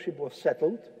membership was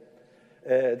settled.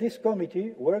 This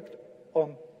committee worked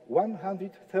on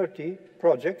 130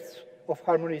 projects of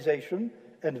harmonization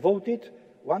and voted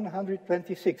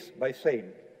 126 by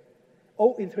Saeima.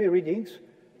 All in 3 readings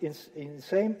in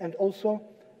Saeima, and also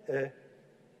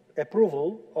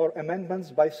approval or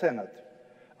amendments by Senate.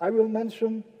 I will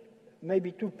mention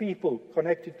maybe 2 people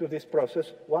connected to this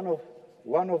process. One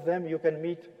of them you can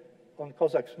meet on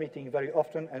Cossacks meeting very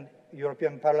often, and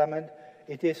European Parliament.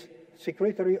 It is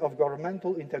Secretary of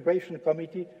Governmental Integration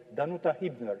Committee, Danuta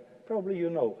Hübner. Probably you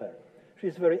know her.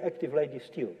 She's a very active lady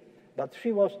still. But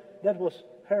that was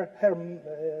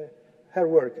her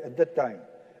work at that time.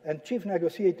 And chief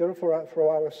negotiator for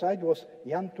our side was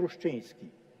Jan Truszczyński.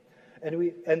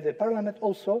 And the Parliament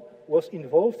also was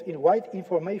involved in wide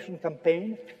information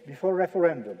campaign before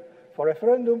referendum. For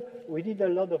referendum, we did a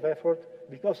lot of effort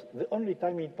because the only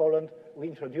time in Poland we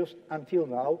introduced, until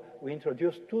now, we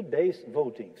introduced 2 days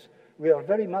votings. We are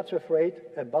very much afraid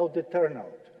about the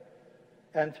turnout.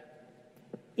 And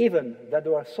even that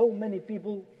there are so many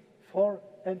people for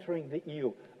entering the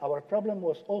EU, our problem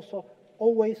was also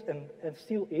always and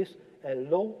still is a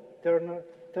low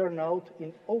turnout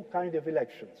in all kinds of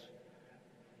elections.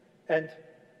 And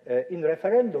in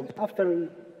referendum, after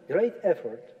great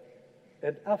effort,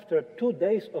 and after 2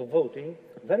 days of voting,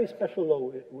 very special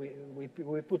law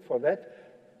we put for that,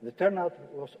 the turnout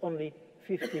was only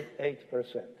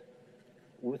 58%.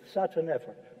 With such an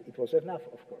effort, it was enough,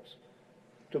 of course,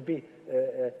 to be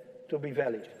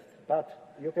valid.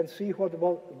 But you can see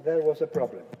there was a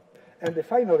problem. And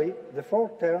finally, the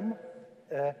 4th term,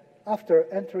 after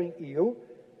entering EU,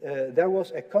 there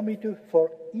was a committee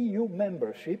for EU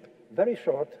membership, very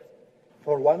short,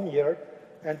 for 1 year,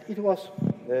 and it was,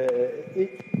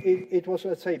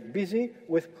 let's say, busy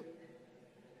with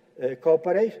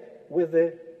cooperation with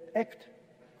the act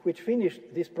which finished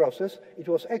this process. It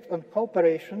was act on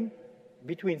cooperation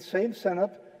between same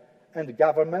Senate and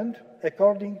government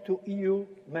according to EU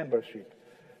membership.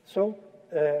 So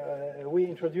we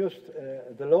introduced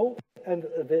the law and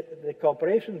the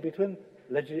cooperation between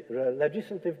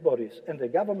legislative bodies and the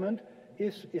government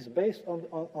is based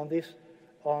on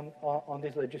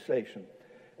this legislation.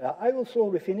 I will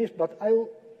slowly finish, but I will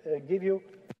give you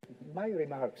my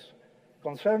remarks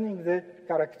concerning the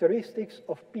characteristics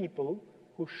of people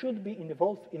who should be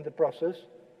involved in the process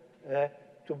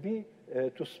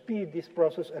to speed this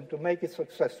process and to make it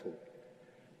successful.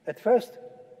 At first,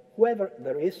 whoever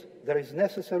there is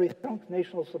necessary strong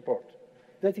national support.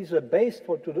 That is a base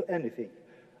to do anything.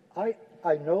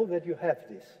 I know that you have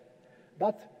this,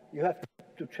 but you have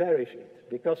to cherish it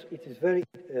because it is very,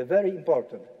 very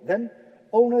important. Then,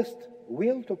 honest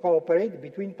will to cooperate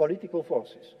between political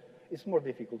forces. It's more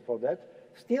difficult for that.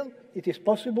 Still, it is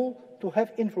possible to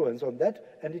have influence on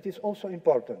that, and it is also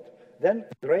important. Then,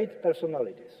 great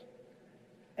personalities.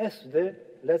 As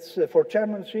for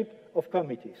chairmanship of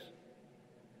committees,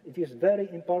 it is very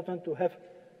important to have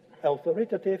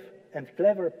authoritative and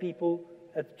clever people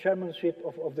at chairmanship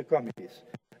of the committees.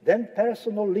 Then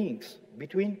personal links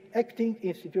between acting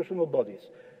institutional bodies.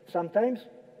 Sometimes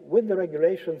with the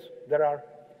regulations that are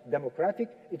democratic,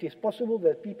 it is possible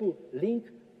that people link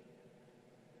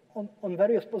on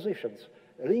various positions,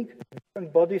 link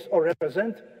different bodies or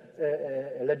represent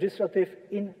legislative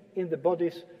in the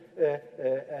bodies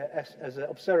as an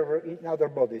observer in other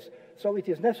bodies. So it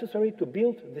is necessary to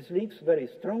build these links very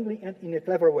strongly and in a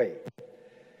clever way.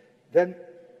 Then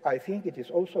I think it is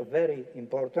also very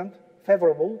important,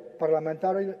 favorable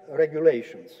parliamentary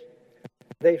regulations.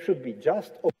 They should be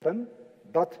just, open,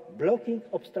 but blocking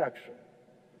obstruction.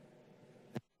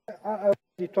 I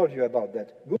already told you about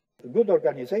that. Good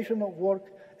organization of work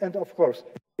and, of course,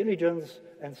 diligence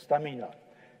and stamina.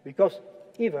 Because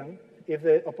even if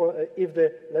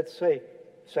the let's say,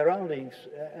 surroundings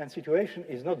and situation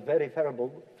is not very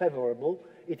favorable,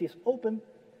 it is open,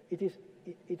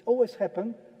 it always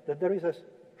happens that there is a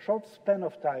short span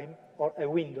of time or a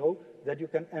window that you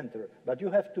can enter. But you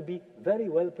have to be very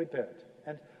well prepared.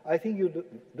 And I think you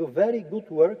do very good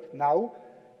work now,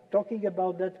 talking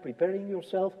about that, preparing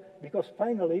yourself, because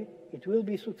finally it will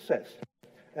be success.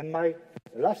 And my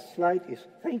last slide is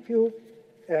thank you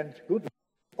and good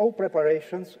all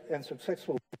preparations and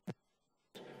successful.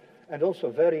 And also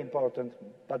very important,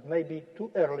 but maybe too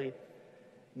early,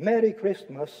 Merry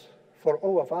Christmas for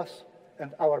all of us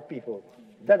and our people.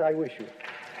 That I wish you.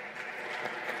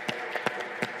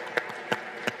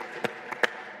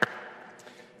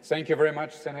 Thank you very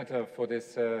much, Senator, for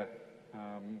this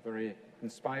very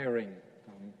inspiring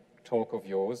talk of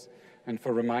yours and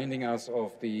for reminding us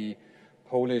of the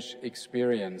Polish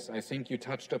experience. I think you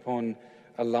touched upon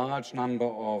a large number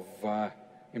of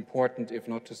important, if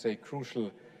not to say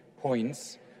crucial,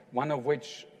 points, one of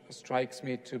which strikes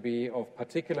me to be of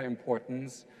particular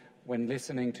importance when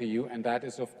listening to you, and that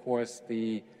is, of course,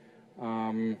 the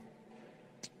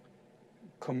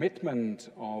commitment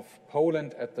of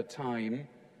Poland at the time,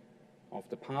 of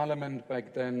the parliament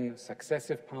back then,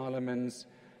 successive parliaments,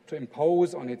 to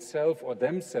impose on itself or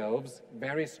themselves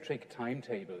very strict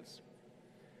timetables.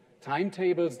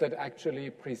 Timetables that actually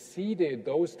preceded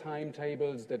those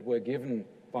timetables that were given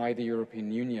by the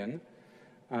European Union.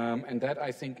 And that,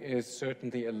 I think, is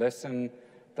certainly a lesson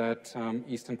that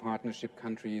Eastern Partnership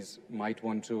countries might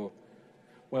want to,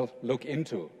 well, look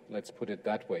into, let's put it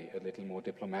that way, a little more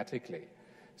diplomatically.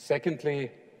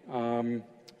 Secondly,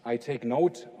 I take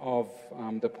note of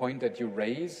the point that you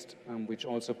raised, which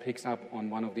also picks up on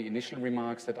one of the initial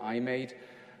remarks that I made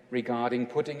regarding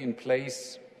putting in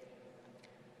place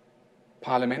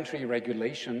parliamentary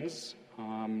regulations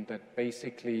that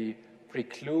basically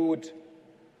preclude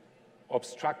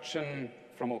obstruction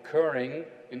from occurring.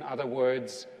 In other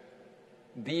words,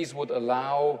 these would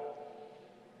allow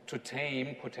to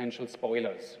tame potential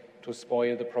spoilers, to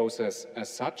spoil the process as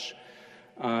such,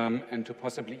 and to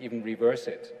possibly even reverse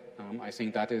it. I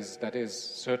think that is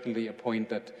certainly a point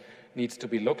that needs to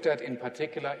be looked at, in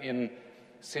particular in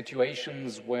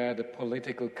situations where the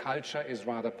political culture is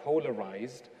rather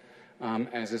polarized,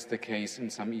 as is the case in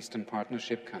some Eastern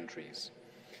Partnership countries.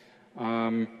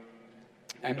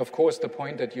 And of course, the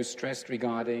point that you stressed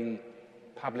regarding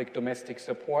public domestic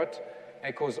support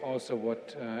echoes also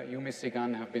what you, Ms.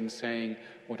 Čigāne, have been saying,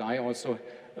 what I also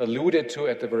alluded to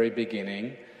at the very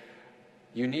beginning.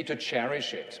 You need to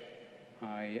cherish it.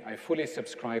 I fully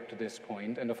subscribe to this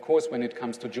point. And of course, when it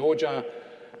comes to Georgia,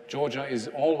 Georgia is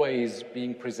always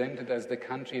being presented as the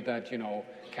country that, you know,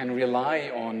 can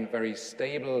rely on very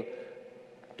stable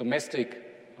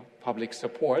domestic public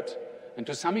support. And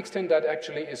to some extent, that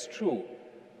actually is true.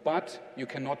 But you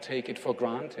cannot take it for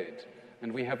granted.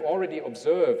 And we have already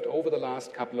observed over the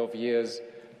last couple of years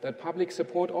that public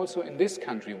support also in this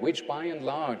country, which by and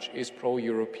large is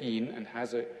pro-European and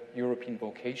has a European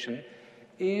vocation,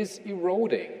 is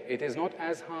eroding. It is not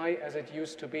as high as it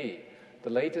used to be. The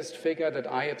latest figure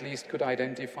that I at least could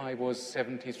identify was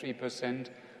 73%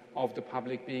 of the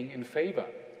public being in favor.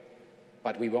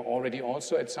 But we were already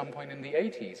also at some point in the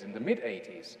 80s, in the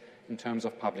mid-80s, in terms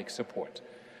of public support.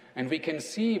 And we can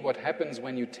see what happens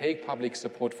when you take public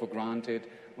support for granted,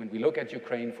 when we look at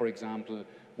Ukraine, for example,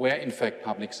 where in fact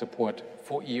public support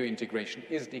for EU integration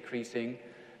is decreasing,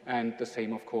 and the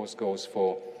same, of course, goes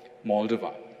for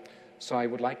Moldova. So I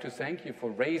would like to thank you for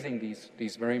raising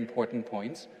these very important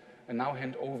points, and now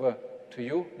hand over to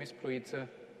you, Ms. Pruidze.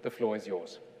 The floor is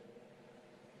yours.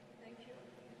 Thank you.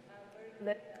 I'm very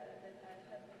glad that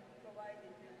I have been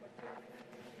provided the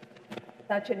opportunity.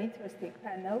 Such an interesting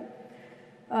panel.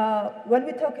 When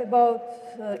we talk about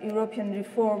European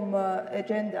reform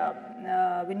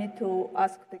agenda, we need to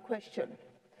ask the question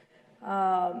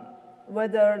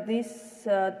whether these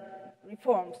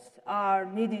reforms are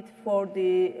needed for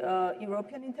the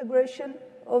European integration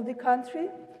of the country,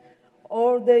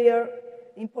 or they are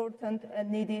important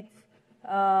and needed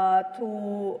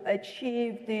to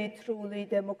achieve the truly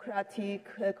democratic,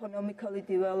 economically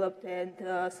developed and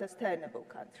sustainable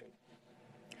country.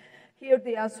 Here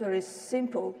the answer is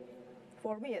simple,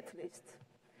 for me at least.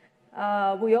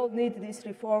 We all need these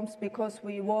reforms because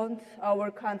we want our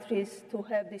countries to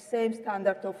have the same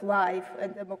standard of life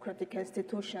and democratic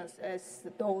institutions as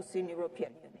those in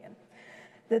European Union.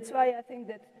 That's why I think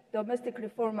that domestic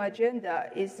reform agenda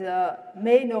is a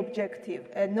main objective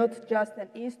and not just an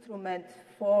instrument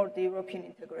for the European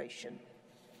integration.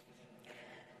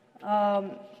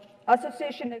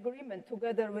 Association agreement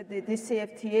together with the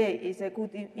DCFTA is a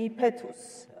good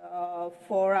impetus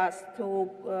for us to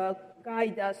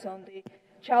guide us on the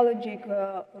challenging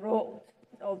road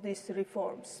of these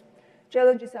reforms.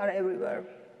 Challenges are everywhere.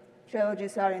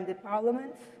 Challenges are in the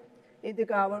parliament, in the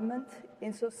government,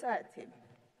 in society.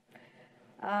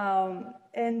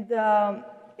 It's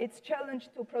a challenge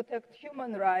to protect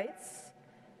human rights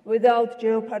without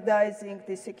jeopardizing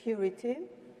the security.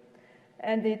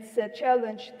 And it's a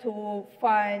challenge to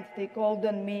find the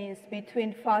golden means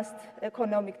between fast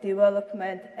economic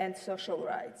development and social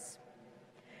rights.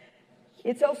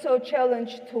 It's also a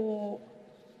challenge to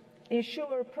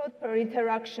ensure proper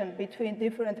interaction between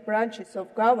different branches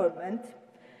of government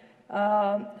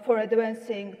for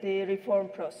advancing the reform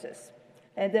process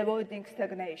and avoiding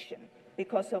stagnation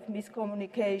because of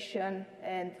miscommunication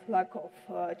and lack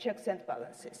of checks and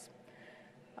balances.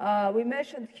 We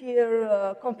mentioned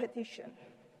here competition.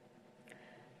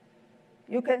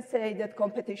 You can say that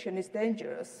competition is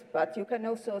dangerous, but you can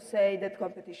also say that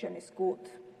competition is good.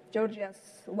 Georgians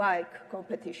like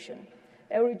competition.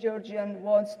 Every Georgian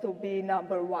wants to be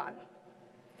number one.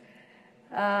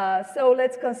 So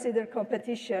let's consider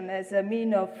competition as a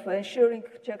means of ensuring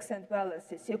checks and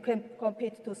balances. You can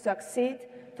compete to succeed,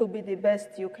 to be the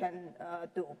best you can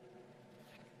do.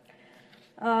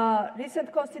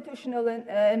 Recent constitutional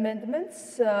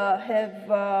amendments have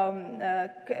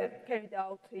carried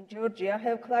out in Georgia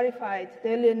have clarified the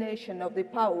alienation of the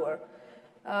power,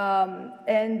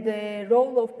 and the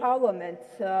role of parliament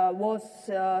was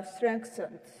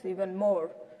strengthened even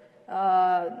more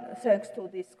thanks to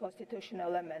these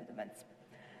constitutional amendments.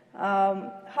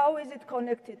 How is it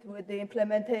connected with the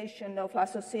implementation of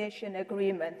association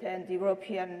agreement and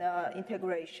European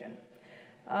integration?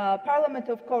 Parliament,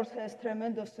 of course, has a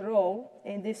tremendous role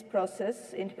in this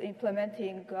process, in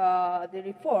implementing the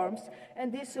reforms,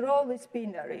 and this role is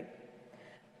binary.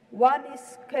 One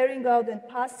is carrying out and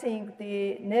passing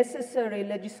the necessary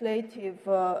legislative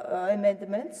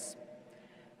amendments,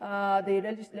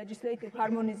 the legislative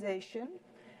harmonization,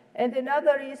 and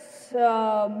another is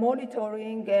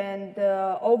monitoring and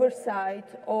oversight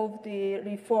of the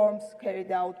reforms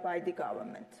carried out by the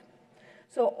government.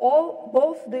 So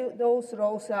both those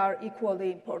roles are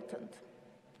equally important.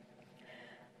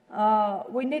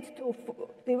 We need to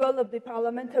develop the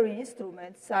parliamentary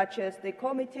instruments such as the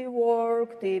committee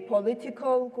work, the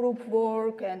political group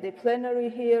work, and the plenary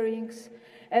hearings,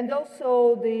 and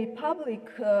also the public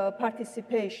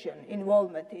participation,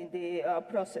 involvement in the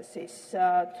processes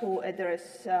to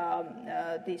address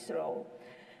this role.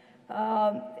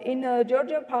 In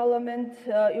Georgian Parliament,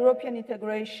 European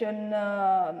Integration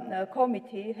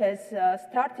Committee has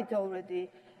started already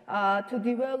to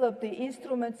develop the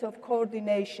instruments of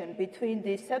coordination between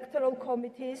the sectoral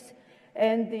committees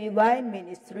and the line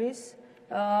ministries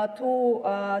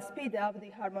to speed up the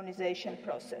harmonization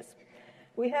process.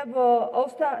 We have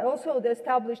also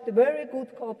established a very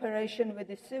good cooperation with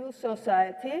the civil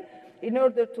society in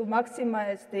order to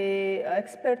maximize the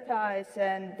expertise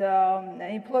and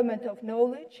employment of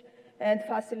knowledge and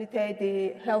facilitate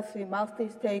the healthy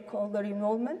multi-stakeholder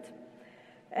involvement.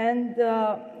 And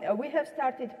we have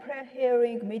started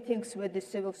pre-hearing meetings with the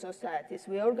civil societies.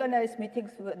 We organize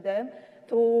meetings with them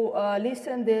to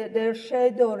listen to their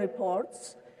shadow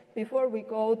reports before we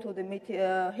go to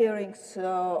the hearings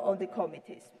on the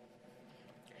committees.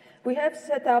 We have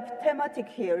set up thematic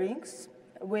hearings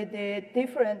with the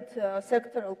different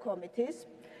sectoral committees.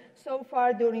 So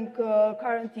far during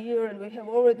current year, and we have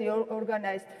already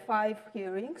organized 5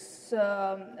 hearings.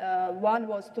 One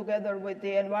was together with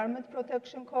the Environment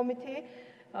Protection Committee,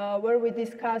 where we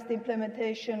discussed the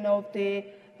implementation of the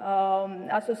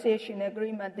association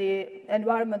agreement, the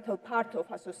environmental part of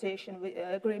association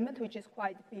agreement, which is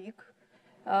quite big.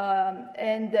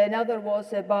 And another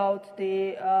was about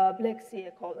the Black Sea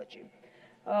ecology.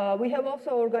 We have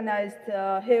also organized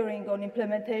a hearing on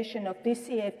implementation of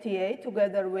DCFTA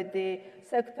together with the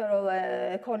Sectoral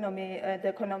Economy and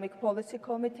Economic Policy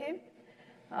Committee.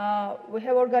 We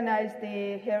have organized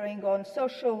the hearing on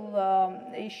social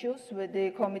issues with the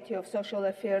Committee of Social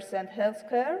Affairs and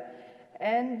Healthcare.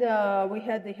 And we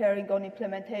had the hearing on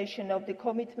implementation of the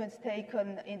commitments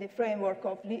taken in the framework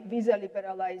of visa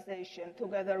liberalization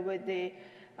together with the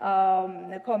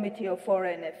Committee of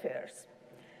Foreign Affairs.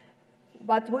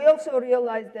 But we also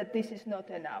realized that this is not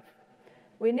enough.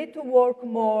 We need to work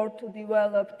more to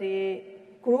develop the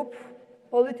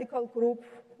political group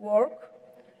work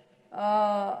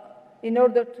in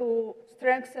order to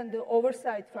strengthen the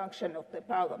oversight function of the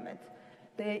parliament.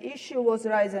 The issue was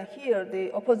rising here.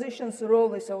 The opposition's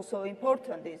role is also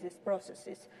important in these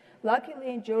processes.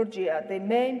 Luckily in Georgia, the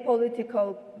main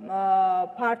political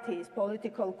parties,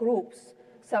 political groups,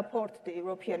 support the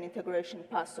European integration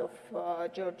path of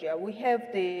Georgia. We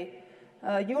have the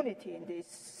unity in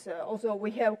this, although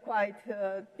we have quite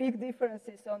big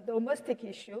differences on domestic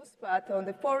issues, but on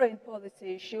the foreign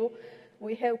policy issue,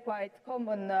 we have quite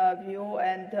common view,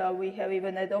 and we have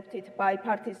even adopted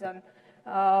bipartisan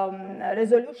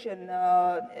resolution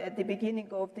at the beginning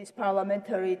of this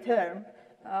parliamentary term,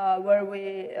 where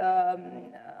we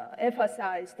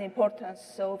emphasize the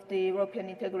importance of the European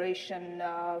integration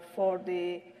for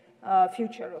the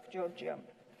future of Georgia.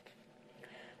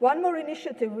 One more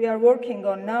initiative we are working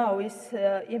on now is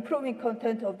improving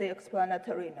content of the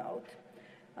explanatory note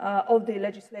of the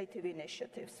legislative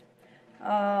initiatives.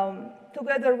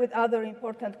 Together with other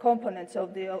important components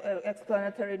of the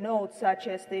explanatory note, such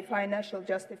as the financial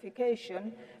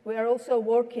justification, we are also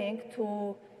working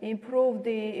to improve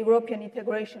the European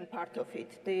integration part of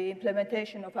it, the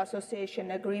implementation of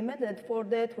association agreement, and for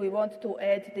that we want to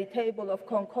add the table of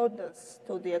concordance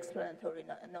to the explanatory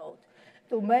note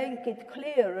to make it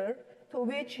clearer to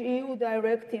which EU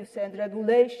directives and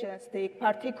regulations the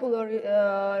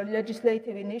particular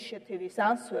legislative initiative is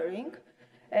answering,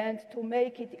 and to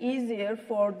make it easier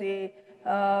for the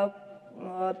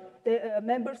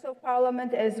members of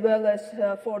parliament as well as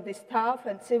for the staff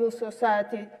and civil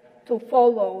society to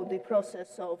follow the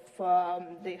process of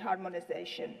the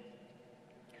harmonization.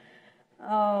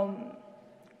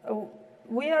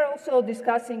 We are also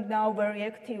discussing now very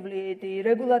actively the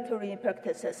regulatory impact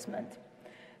assessment.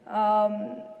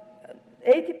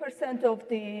 80% of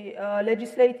the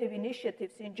legislative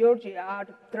initiatives in Georgia are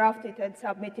drafted and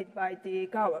submitted by the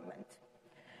government.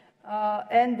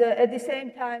 And at the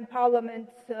same time, Parliament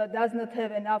does not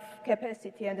have enough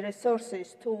capacity and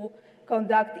resources to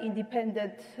conduct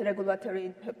independent regulatory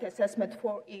impact assessment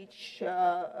for each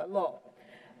law.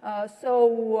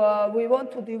 So we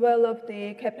want to develop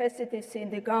the capacities in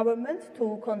the government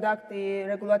to conduct the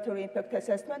regulatory impact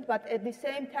assessment, but at the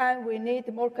same time we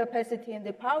need more capacity in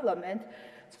the parliament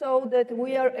so that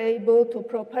we are able to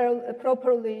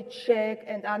properly check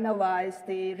and analyze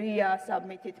the RIA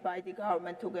submitted by the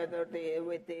government together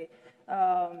with the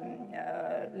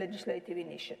legislative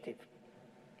initiative.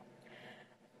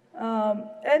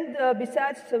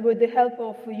 Besides, with the help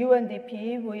of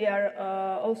UNDP, we are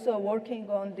also working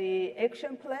on the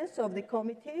action plans of the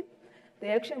committee. The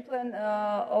action plan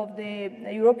of the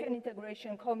European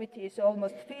Integration Committee is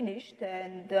almost finished,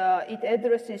 and it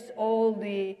addresses all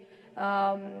the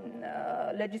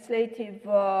legislative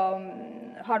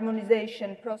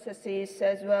harmonization processes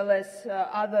as well as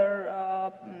other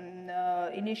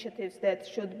initiatives that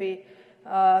should be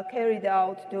carried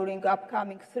out during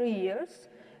upcoming 3 years.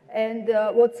 And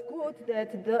what's good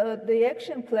that the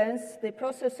action plans, the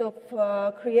process of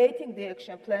creating the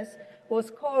action plans was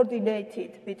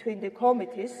coordinated between the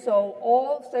committees. So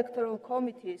all sectoral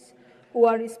committees who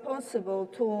are responsible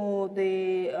to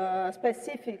the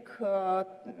specific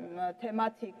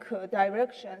thematic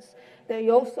directions, they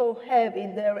also have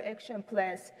in their action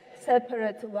plans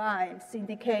separate lines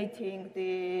indicating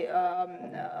the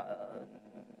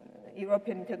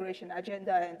European integration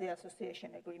agenda and the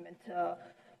association agreement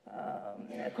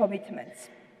commitments.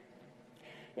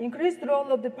 Increased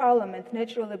role of the Parliament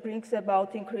naturally brings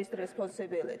about increased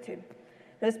responsibility.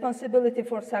 Responsibility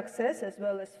for success as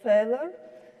well as failure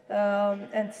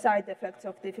and side effects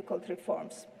of difficult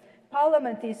reforms.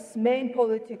 Parliament is main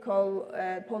political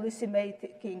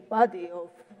policy-making body of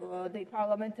the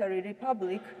parliamentary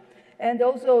republic, and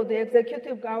also the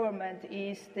executive government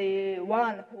is the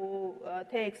one who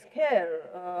takes care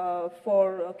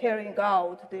for carrying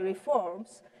out the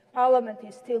reforms. Parliament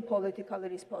is still politically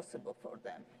responsible for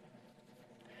them.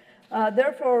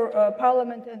 Therefore,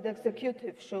 Parliament and the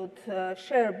executive should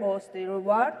share both the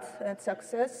reward and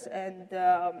success and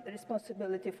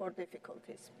responsibility for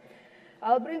difficulties.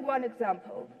 I'll bring one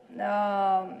example.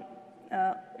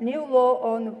 New law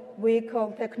on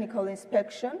vehicle technical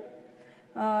inspection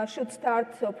should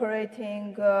start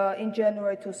operating in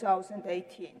January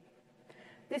 2018.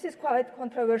 This is quite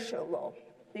controversial law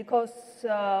because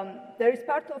there is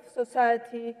part of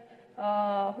society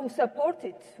who support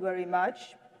it very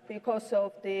much because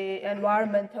of the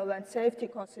environmental and safety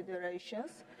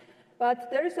considerations. But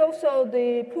there is also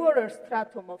the poorer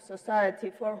stratum of society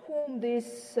for whom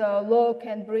this law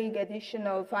can bring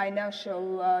additional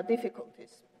financial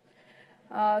difficulties.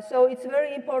 So it's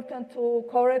very important to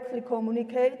correctly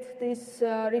communicate this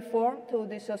reform to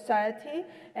the society.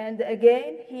 And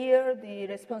again, here the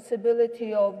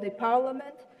responsibility of the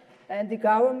Parliament and the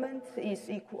government is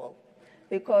equal,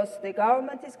 because the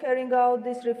government is carrying out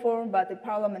this reform, but the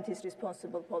Parliament is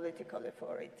responsible politically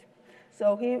for it.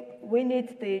 So we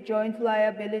need the joint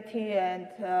liability and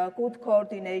good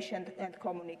coordination and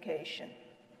communication.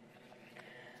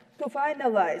 To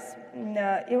finalize,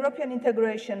 European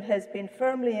integration has been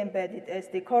firmly embedded as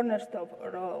the cornerstone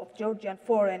of Georgian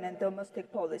foreign and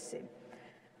domestic policy.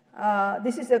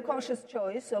 This is a conscious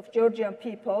choice of Georgian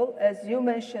people. As you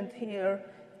mentioned here,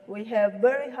 we have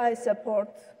very high support,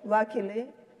 luckily.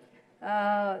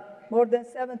 More than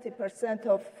 70%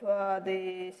 of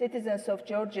the citizens of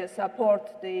Georgia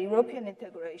support the European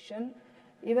integration.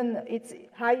 Even it's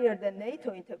higher than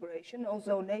NATO integration,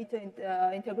 although NATO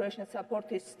integration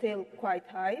support is still quite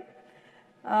high.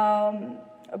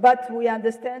 But we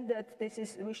understand that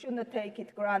we should not take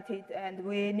it granted, and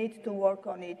we need to work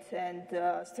on it and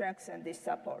strengthen this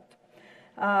support.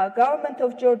 Government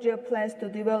of Georgia plans to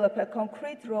develop a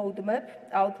concrete roadmap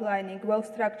outlining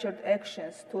well-structured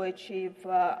actions to achieve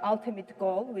ultimate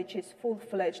goal, which is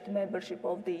full-fledged membership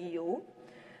of the EU.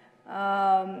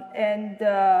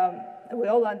 We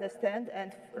all understand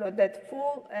that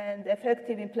full and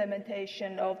effective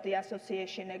implementation of the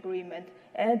association agreement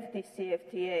and the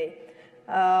CFTA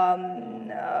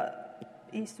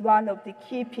is one of the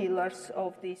key pillars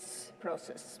of this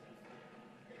process.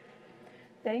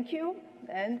 Thank you,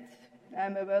 and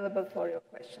I'm available for your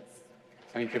questions.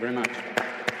 Thank you very much.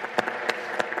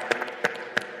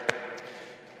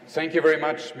 Thank you very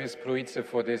much, Ms. Pruidze,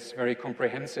 for this very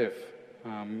comprehensive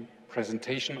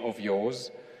presentation of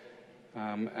yours.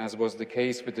 As was the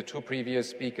case with the two previous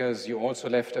speakers, you also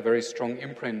left a very strong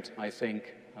imprint, I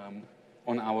think,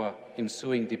 on our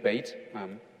ensuing debate,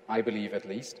 I believe at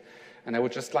least. And I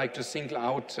would just like to single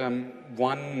out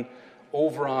one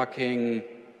overarching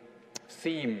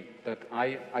theme that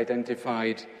I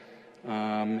identified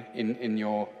in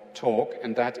your talk,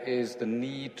 and that is the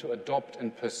need to adopt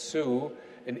and pursue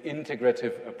an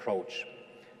integrative approach.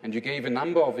 And you gave a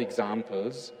number of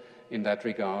examples in that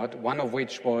regard, one of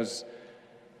which was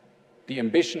the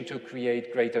ambition to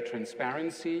create greater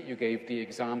transparency. You gave the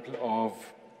example of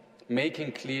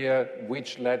making clear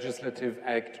which legislative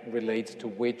act relates to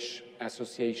which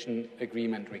association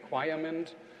agreement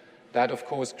requirement. That, of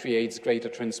course, creates greater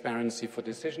transparency for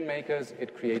decision makers.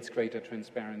 It creates greater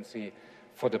transparency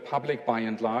for the public by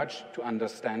and large to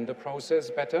understand the process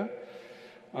better.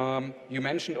 You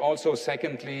mentioned also,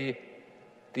 secondly,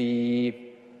 the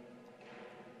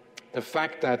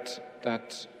fact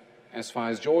that as far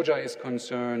as Georgia is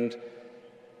concerned,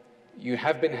 you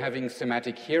have been having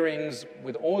thematic hearings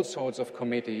with all sorts of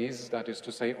committees, that is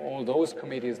to say, all those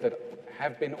committees that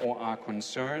have been or are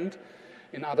concerned.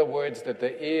 In other words, that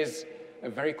there is a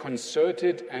very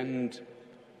concerted and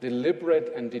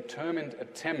deliberate and determined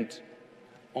attempt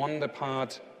on the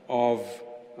part of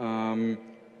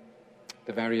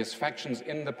the various factions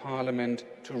in the parliament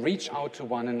to reach out to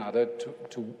one another,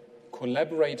 to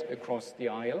collaborate across the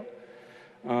aisle,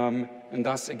 and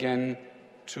thus again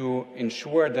to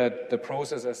ensure that the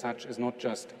process as such is not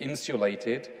just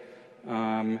insulated.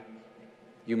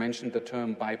 You mentioned the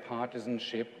term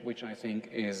bipartisanship, which I think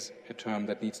is a term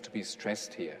that needs to be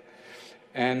stressed here.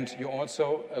 And you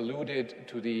also alluded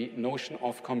to the notion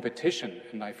of competition,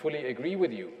 and I fully agree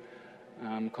with you.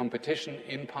 Competition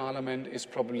in Parliament is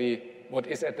probably what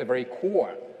is at the very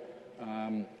core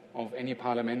of any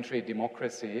parliamentary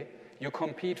democracy. You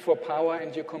compete for power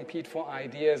and you compete for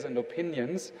ideas and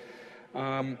opinions,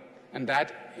 and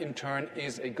that in turn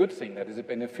is a good thing. That is a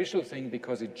beneficial thing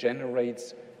because it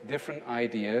generates different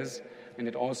ideas, and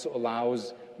it also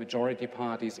allows majority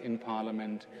parties in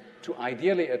Parliament to,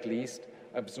 ideally at least,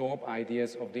 absorb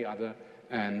ideas of the other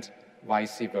and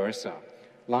vice versa.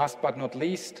 Last but not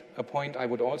least, a point I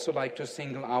would also like to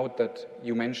single out that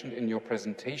you mentioned in your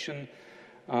presentation,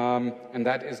 and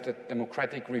that is that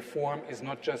democratic reform is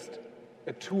not just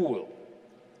a tool.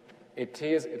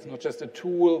 It's not just a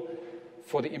tool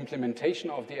for the implementation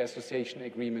of the association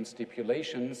agreement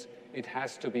stipulations, it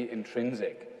has to be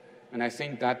intrinsic. And I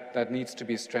think that needs to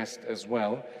be stressed as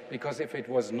well, because if it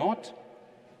was not,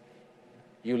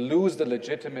 you lose the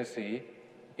legitimacy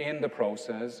in the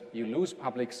process, you lose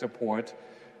public support,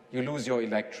 you lose your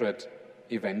electorate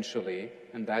eventually,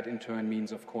 and that in turn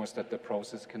means, of course, that the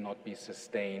process cannot be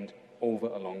sustained over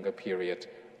a longer period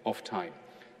of time.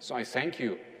 So I thank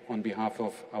you on behalf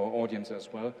of our audience as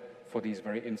well for these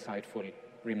very insightful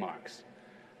remarks.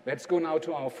 Let's go now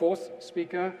to our fourth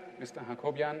speaker, Mr.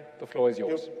 Hakobyan. The floor is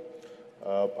yours.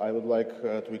 I would like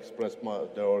to express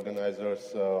the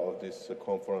organizers of this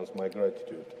conference my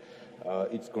gratitude.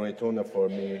 It's a great honor for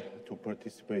me to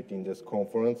participate in this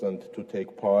conference and to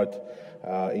take part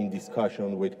in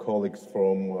discussion with colleagues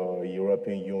from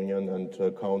European Union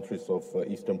and countries of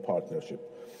Eastern Partnership.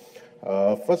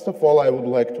 First of all, I would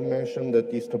like to mention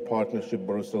that Eastern Partnership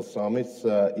Brussels Summit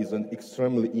is an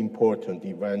extremely important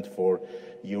event for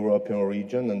European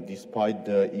region, and despite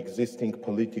the existing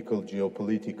political,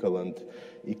 geopolitical and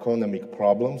economic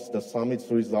problems, the summit's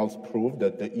results prove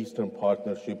that the Eastern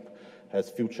Partnership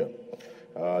has future.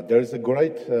 There is a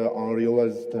great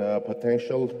unrealized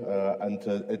potential, and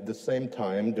at the same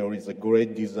time there is a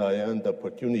great desire and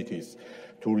opportunities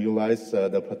to realize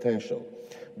the potential.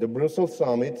 The Brussels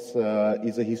Summit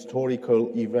is a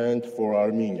historical event for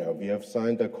Armenia. We have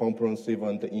signed a comprehensive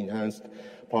and enhanced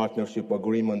partnership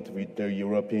agreement with the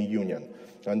European Union,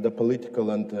 and the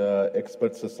political and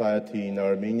expert society in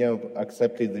Armenia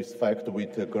accepted this fact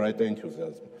with great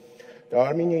enthusiasm. The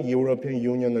Armenian-European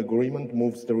Union agreement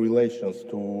moves the relations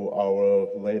to our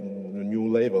new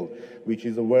level, which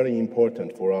is very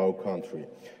important for our country.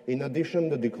 In addition,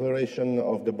 the declaration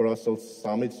of the Brussels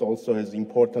Summit also has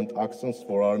important accents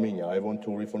for Armenia. I want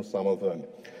to refer some of them.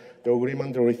 The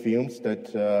agreement reaffirms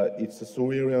that it's a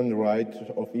sovereign right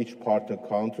of each partner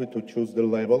country to choose the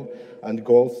level and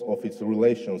goals of its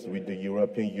relations with the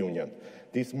European Union.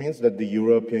 This means that the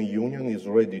European Union is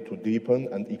ready to deepen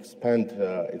and expand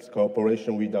its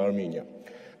cooperation with Armenia.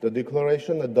 The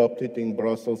declaration adopted in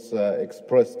Brussels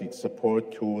expressed its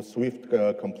support to swift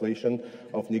completion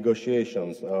of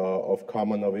negotiations of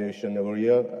common aviation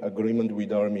area agreement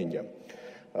with Armenia.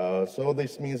 So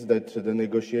this means that the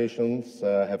negotiations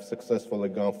have successfully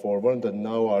gone forward, and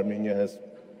now Armenia has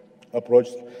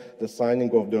approached the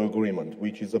signing of the agreement,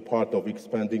 which is a part of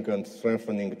expanding and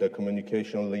strengthening the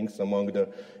communication links among the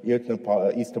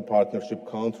Eastern Partnership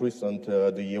countries and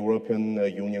the European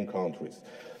Union countries.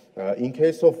 In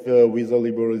case of visa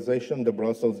liberalization, the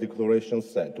Brussels Declaration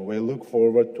said, "We look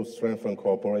forward to strengthen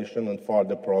cooperation and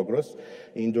further progress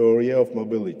in the area of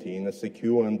mobility in a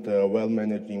secure and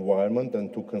well-managed environment,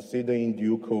 and to consider in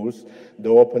due course the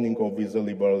opening of visa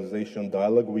liberalization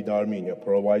dialogue with Armenia,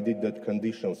 provided that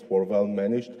conditions for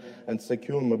well-managed and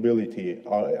secure mobility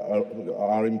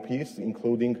are in place,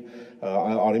 including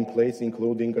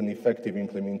an effective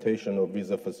implementation of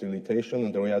visa facilitation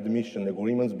and readmission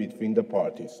agreements between the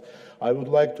parties." I would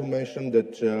like to mention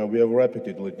that we have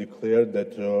repeatedly declared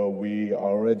that we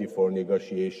are ready for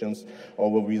negotiations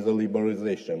over visa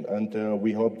liberalization, and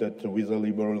we hope that visa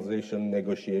liberalization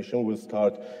negotiation will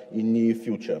start in near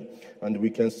future, and we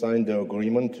can sign the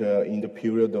agreement in the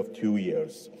period of 2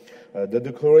 years. The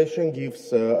declaration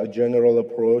gives a general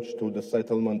approach to the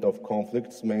settlement of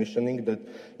conflicts, mentioning the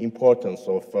importance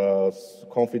of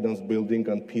confidence building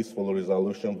and peaceful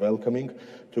resolution, welcoming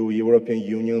to European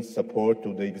Union's support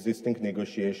to the existing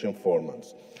negotiation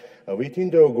formats. Within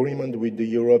the agreement with the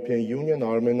European Union,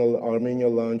 Armenia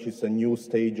launches a new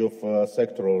stage of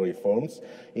sectoral reforms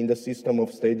in the system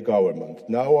of state government.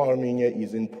 Now Armenia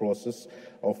is in process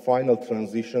of final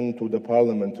transition to the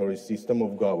parliamentary system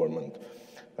of government.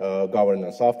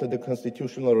 governance. After the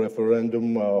constitutional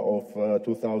referendum of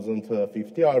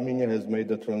 2050, Armenia has made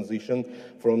a transition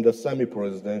from the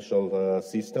semi-presidential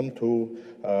system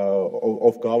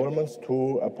of governments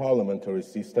to a parliamentary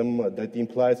system that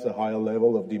implies a higher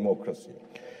level of democracy.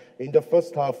 In the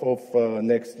first half of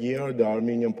next year, the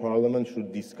Armenian parliament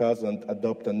should discuss and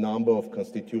adopt a number of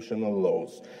constitutional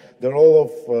laws. The role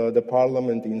of the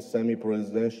parliament in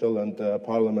semi-presidential and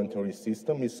parliamentary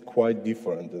system is quite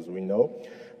different, as we know.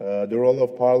 The role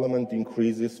of parliament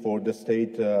increases for the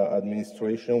state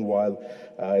administration, while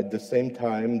at the same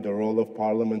time the role of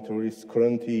parliamentary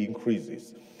scrutiny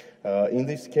increases. In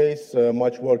this case,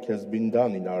 much work has been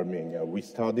done in Armenia. We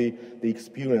study the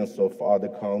experience of other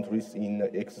countries in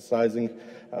exercising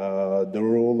the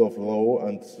rule of law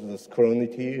and the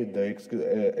scrutiny, the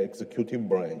executive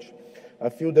branch. A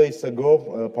few days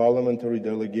ago, a parliamentary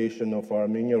delegation of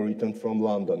Armenia returned from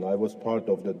London. I was part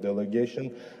of the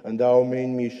delegation, and our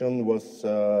main mission was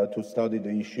to study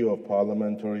the issue of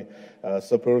parliamentary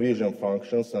supervision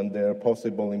functions and their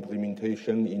possible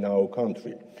implementation in our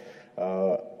country.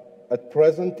 At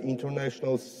present,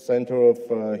 International Center of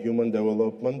Human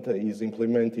Development is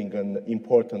implementing an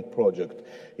important project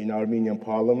in Armenian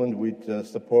Parliament with the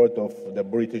support of the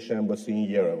British Embassy in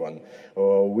Yerevan.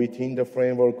 Within the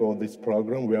framework of this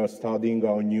program, we are studying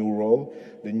our new role,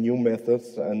 the new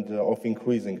methods, and of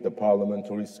increasing the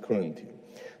parliamentary scrutiny.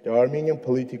 The Armenian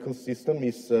political system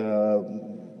is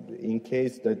in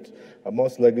case that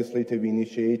most legislative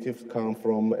initiatives come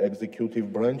from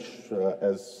executive branch,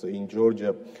 as in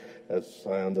Georgia, as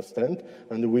I understand,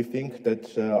 and we think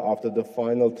that after the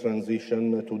final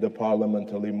transition to the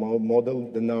parliamentary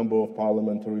model, the number of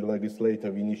parliamentary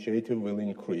legislative initiatives will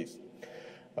increase.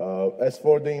 As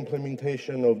for the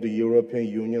implementation of the European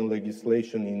Union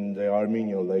legislation in the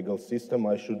Armenian legal system,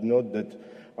 I should note that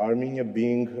Armenia,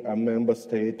 being a member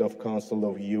state of Council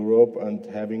of Europe and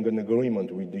having an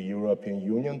agreement with the European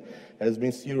Union, has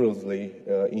been seriously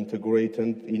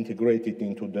integrated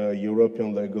into the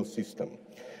European legal system.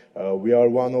 We are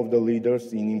one of the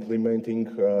leaders in implementing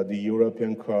the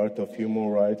European Court of Human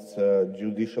Rights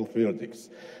judicial verdicts.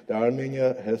 The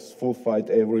Armenia has fulfilled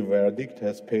every verdict,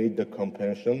 has paid the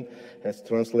compensation, has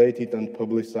translated and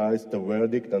publicized the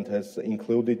verdict, and has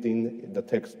included in the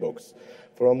textbooks.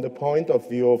 From the point of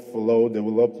view of law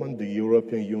development, the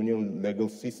European Union legal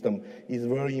system is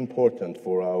very important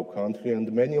for our country,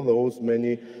 and many laws,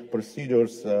 many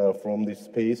procedures from this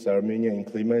space Armenia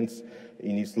implements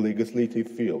in its legislative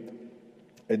field.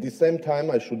 At the same time,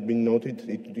 it should be noted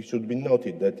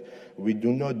that we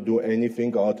do not do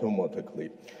anything automatically.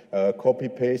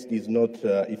 Copy-paste is not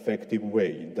an effective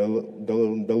way. The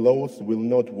laws will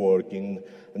not work in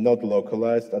not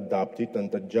localized, adapted,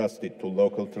 and adjusted to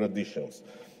local traditions.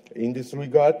 In this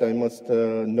regard, I must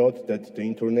note that the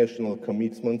international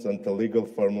commitments and the legal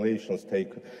formulations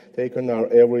taken are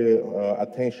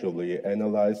attentively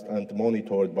analyzed and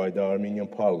monitored by the Armenian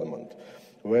Parliament.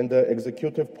 When the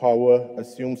executive power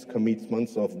assumes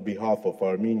commitments on behalf of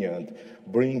Armenia and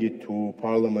bring it to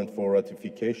Parliament for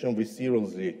ratification, we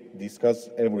seriously discuss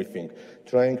everything,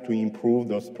 trying to improve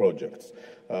those projects.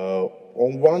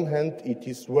 On one hand, it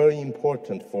is very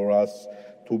important for us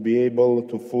to be able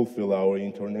to fulfill our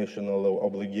international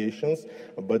obligations,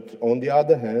 but on the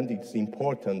other hand, it's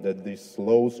important that these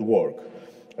laws work.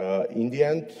 In the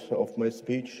end of my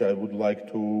speech, I would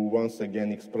like to once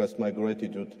again express my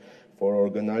gratitude for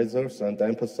organizers and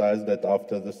emphasize that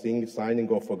after the signing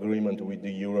of agreement with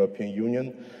the European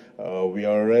Union, we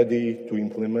are ready to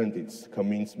implement its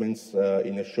commitments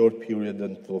in a short period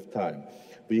of time.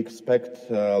 We expect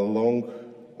long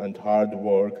and hard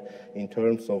work in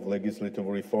terms of legislative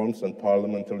reforms and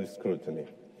parliamentary scrutiny.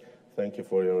 Thank you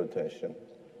for your attention.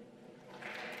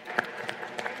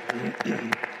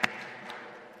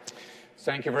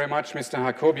 Thank you very much, Mr.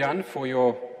 Hakobyan, for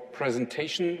your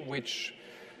presentation, which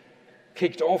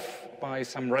kicked off by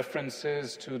some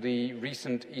references to the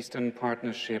recent Eastern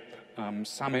Partnership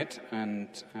Summit, and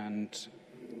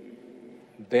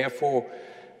therefore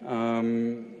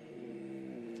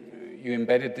you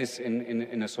embedded this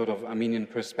in a sort of Armenian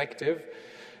perspective.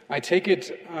 I take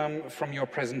it from your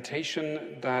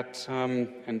presentation that,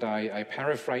 and I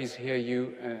paraphrase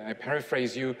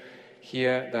you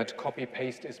here, that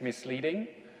copy-paste is misleading.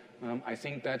 I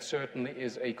think that certainly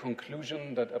is a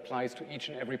conclusion that applies to each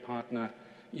and every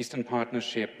Eastern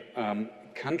Partnership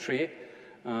country.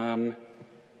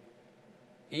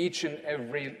 Each and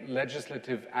every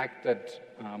legislative act that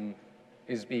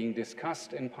is being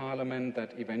discussed in Parliament,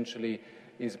 that eventually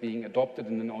is being adopted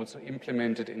and then also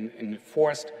implemented and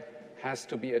enforced, has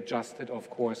to be adjusted, of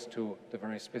course, to the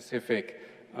very specific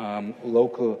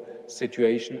local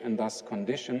situation and thus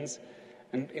conditions.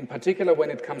 And in particular, when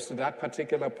it comes to that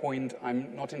particular point,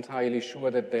 I'm not entirely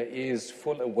sure that there is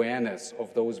full awareness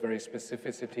of those very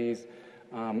specificities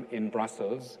in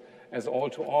Brussels, as all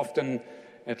too often,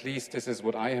 at least this is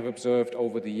what I have observed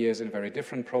over the years in very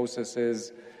different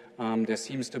processes, there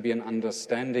seems to be an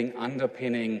understanding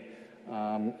underpinning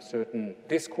certain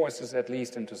discourses, at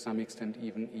least, and to some extent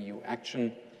even EU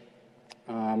action,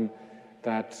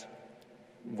 that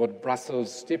what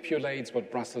Brussels stipulates,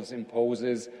 what Brussels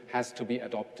imposes, has to be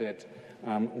adopted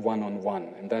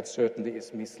one-on-one. And that certainly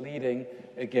is misleading,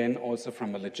 again, also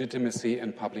from a legitimacy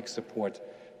and public support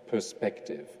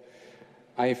perspective.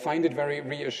 I find it very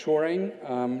reassuring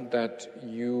that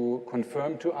you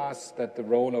confirm to us that the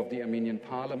role of the Armenian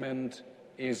Parliament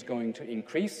is going to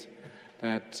increase,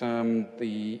 that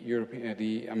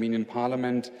the Armenian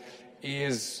Parliament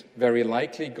is very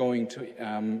likely going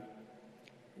to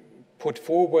put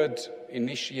forward,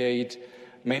 initiate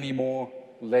many more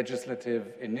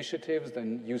legislative initiatives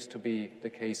than used to be the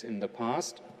case in the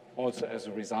past, also as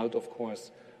a result, of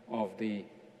course, of the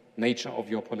nature of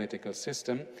your political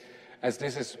system, as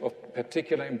this is of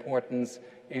particular importance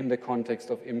in the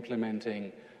context of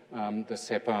implementing the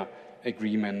SEPA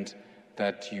agreement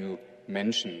that you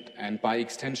mentioned. And by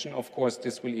extension, of course,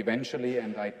 this will eventually,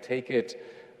 and I take it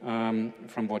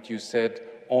from what you said,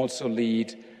 also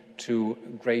lead to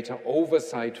greater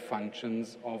oversight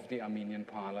functions of the Armenian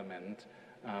Parliament,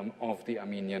 of the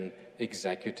Armenian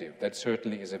executive. That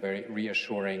certainly is a very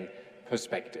reassuring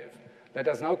perspective. Let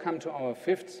us now come to our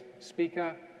fifth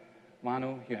speaker.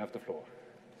 Manu, you have the floor.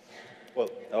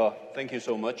 Well, thank you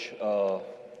so much.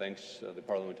 Thanks the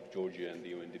Parliament of Georgia and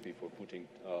the UNDP for putting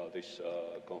this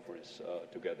conference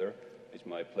together. It's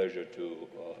my pleasure to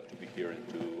be here and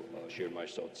to share my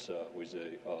thoughts with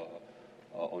the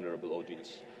honorable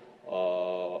audience.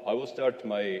 I will start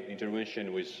my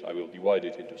intervention with, I will divide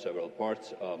it into several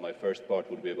parts. My first part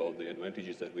would be about the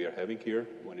advantages that we are having here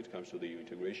when it comes to the EU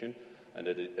integration. And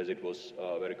as it was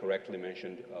very correctly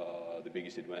mentioned, the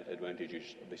biggest advantage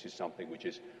is this is something which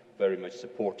is very much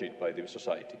supported by the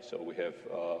society. So we have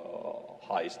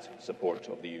highest support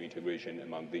of the EU integration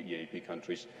among the EAP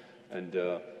countries and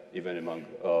even among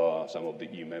some of the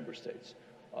EU member states.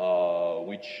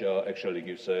 Which actually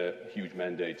gives a huge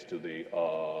mandate to the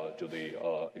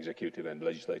executive and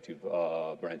legislative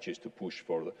branches to push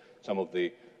for some of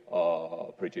the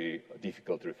pretty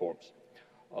difficult reforms.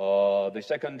 The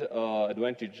second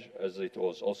advantage, as it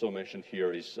was also mentioned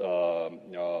here, is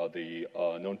the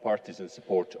non-partisan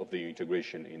support of the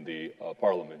integration in the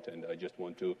Parliament. And I just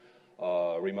want to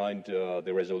remind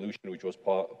the resolution which was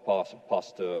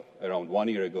passed around 1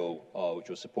 year ago, which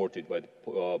was supported by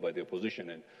the opposition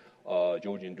and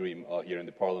Georgian Dream here in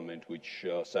the Parliament, which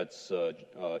sets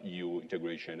EU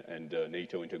integration and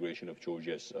NATO integration of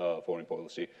Georgia's foreign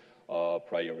policy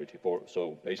priority.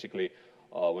 So basically,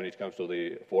 when it comes to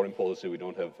the foreign policy, we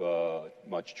don't have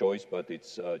much choice, but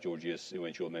it's Georgia's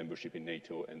eventual membership in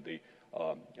NATO and the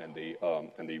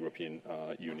European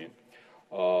Union.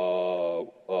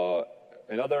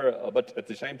 But at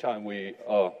the same time, we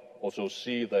also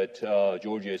see that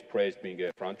Georgia is praised being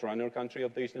a front-runner country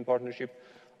of the Eastern Partnership,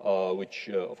 which,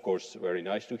 of course, very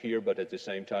nice to hear. But at the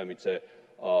same time, it's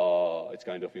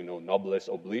kind of noblesse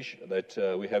oblige that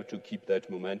we have to keep that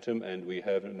momentum, and we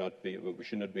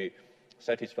should not be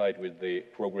satisfied with the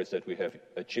progress that we have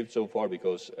achieved so far,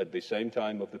 because at the same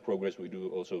time of the progress, we do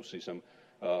also see some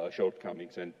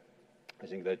shortcomings, and I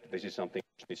think that this is something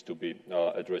which needs to be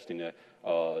addressed in a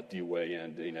due way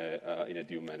and in a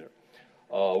due manner.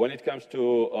 When it comes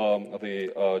to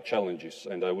the challenges,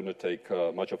 and I would not take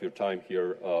much of your time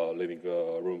here, leaving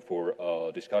room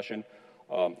for discussion,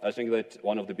 I think that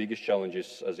one of the biggest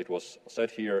challenges, as it was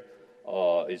said here,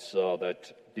 is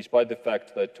that despite the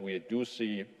fact that we do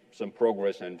see some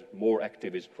progress and more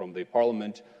activism from the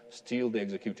Parliament, still the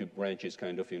executive branch is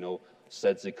kind of,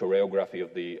 sets the choreography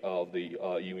of the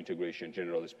EU integration,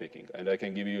 generally speaking. And I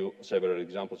can give you several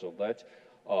examples of that.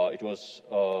 It was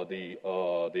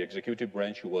the executive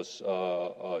branch who was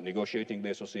negotiating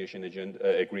the association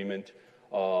agreement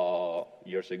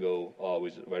years ago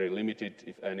with very limited,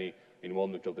 if any,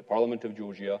 involvement of the Parliament of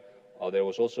Georgia. There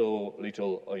was also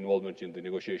little involvement in the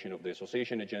negotiation of the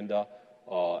association agenda,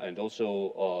 and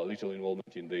also little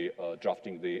involvement in the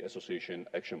drafting the association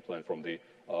action plan from the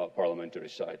parliamentary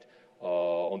side.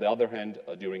 On the other hand,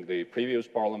 during the previous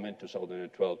parliament,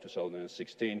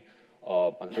 2012-2016,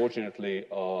 unfortunately,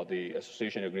 the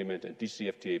association agreement and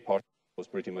DCFTA part was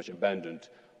pretty much abandoned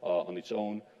on its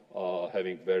own.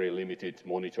 having very limited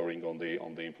monitoring on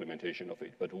the implementation of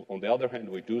it. But on the other hand,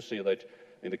 we do see that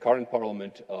in the current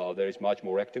parliament there is much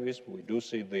more activism. We do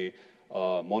see the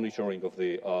monitoring of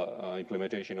the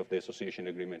implementation of the association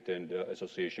agreement and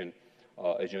association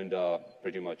agenda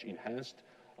pretty much enhanced,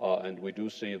 and we do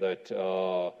see that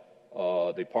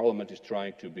the parliament is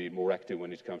trying to be more active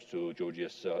when it comes to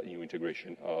Georgia's EU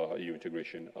integration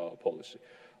policy.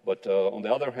 But on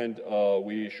the other hand,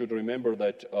 we should remember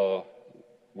that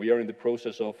we are in the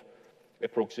process of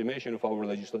approximation of our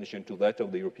legislation to that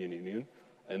of the European Union,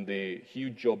 and the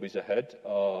huge job is ahead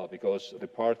because the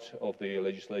part of the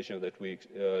legislation that we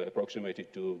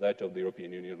approximated to that of the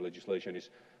European Union legislation is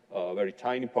a very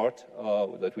tiny part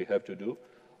that we have to do,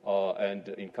 and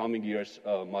in coming years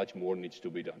much more needs to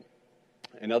be done.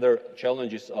 Another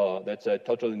challenge is that's a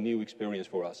totally new experience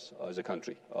for us as a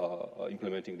country,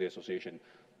 implementing the association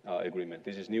agreement.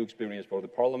 This is new experience for the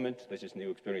parliament, this is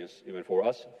new experience even for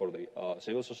us, for the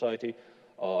civil society,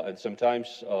 and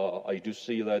sometimes I do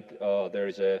see that there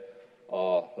is a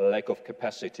lack of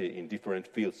capacity in different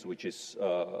fields which is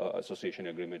association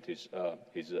agreement is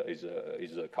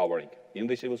covering in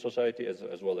the civil society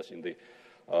as well as in the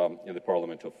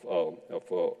parliament of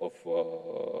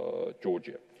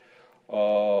Georgia.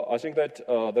 I think that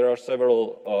there are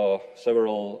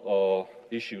several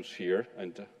issues here,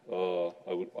 and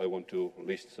I want to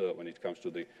list when it comes to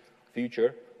the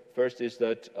future. First is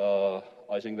that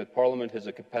I think that Parliament has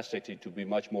a capacity to be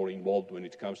much more involved when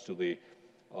it comes to the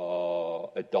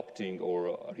adopting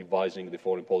or revising the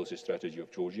foreign policy strategy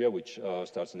of Georgia, which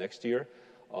starts next year.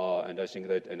 And I think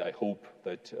that, and I hope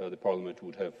that the Parliament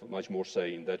would have much more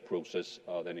say in that process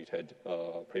than it had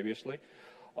previously.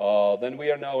 Then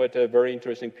we are now at a very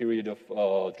interesting period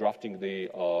of drafting the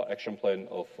action plan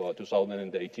of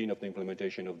 2018 of the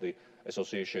implementation of the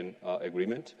association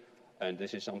agreement. And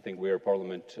this is something where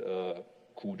Parliament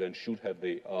could and should have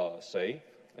the say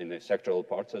in the sectoral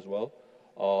parts as well.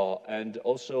 And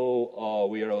also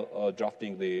we are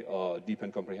drafting the deep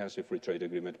and comprehensive free trade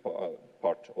agreement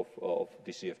part of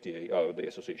the CFTA, the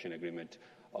association agreement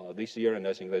this year. And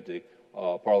I think that the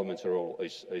Parliament's role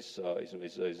is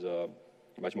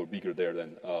much more bigger there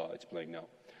than it's playing now.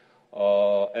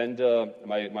 And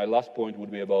my last point would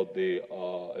be about the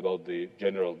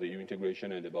EU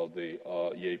integration and about the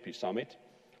EAP summit.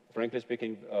 Frankly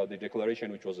speaking, the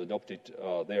declaration which was adopted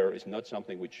there is not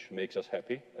something which makes us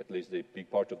happy. At least the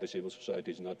big part of the civil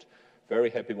society is not very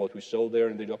happy what we saw there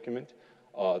in the document.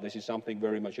 This is something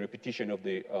very much a repetition of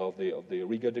the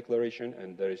Riga declaration,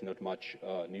 and there is not much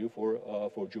new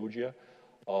for Georgia.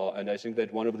 And I think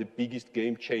that one of the biggest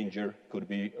game changer could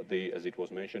be as it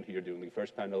was mentioned here during the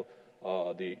first panel,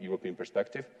 the European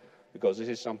perspective, because this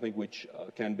is something which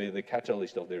can be the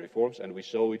catalyst of the reforms, and we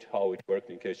saw how it worked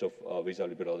in case of visa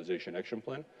liberalization action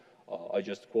plan. I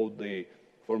just quote the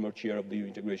former chair of the EU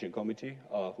Integration Committee,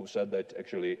 who said that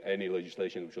actually any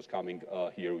legislation which was coming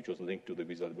here, which was linked to the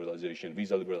visa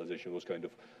liberalization was kind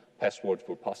of password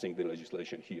for passing the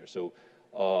legislation here. So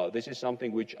this is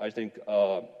something which I think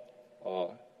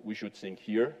we should think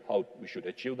here, how we should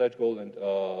achieve that goal, and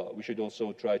we should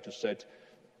also try to set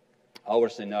our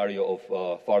scenario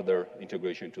of further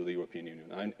integration to the European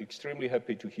Union. I'm extremely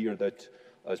happy to hear that,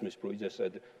 as Ms. Pruidze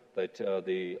said, that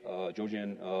the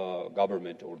Georgian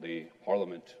government or the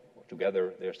parliament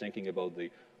together, they are thinking about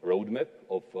the roadmap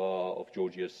of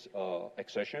Georgia's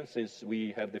accession, since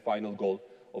we have the final goal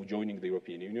of joining the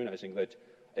European Union. I think that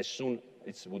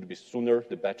it would be sooner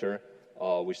the better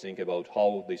we think about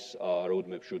how this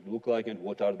roadmap should look like and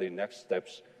what are the next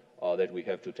steps that we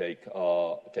have to take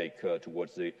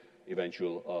towards the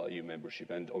eventual EU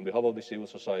membership. And on behalf of the civil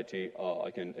society,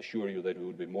 I can assure you that we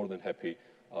would be more than happy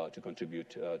to contribute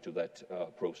to that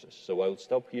process. So I will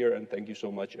stop here and thank you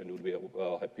so much, and would be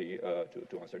happy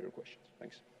to answer your questions.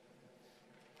 Thanks.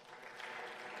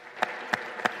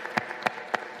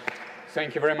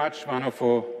 Thank you very much, Ivane,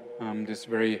 for this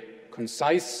very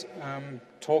concise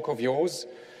talk of yours.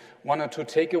 One or two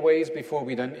takeaways before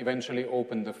we then eventually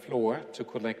open the floor to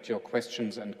collect your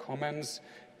questions and comments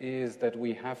is that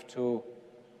we have to,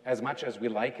 as much as we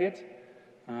like it,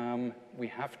 we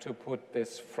have to put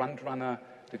this front runner,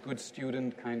 the good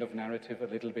student kind of narrative a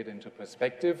little bit into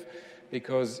perspective,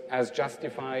 because as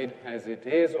justified as it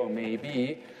is or may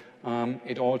be,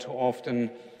 it all too often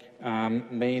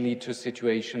may lead to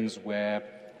situations where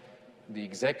the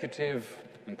executive,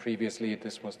 and previously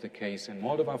this was the case in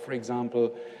Moldova, for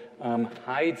example,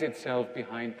 hides itself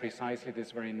behind precisely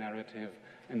this very narrative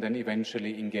and then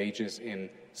eventually engages in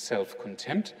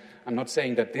self-contempt. I'm not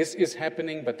saying that this is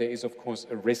happening, but there is, of course,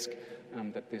 a risk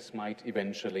that this might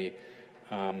eventually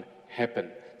happen.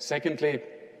 Secondly,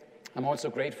 I'm also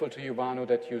grateful to you, Ivane,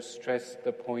 that you stressed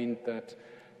the point that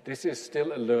this is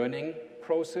still a learning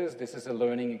process. This is a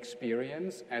learning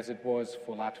experience, as it was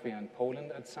for Latvia and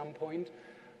Poland at some point,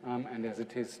 and as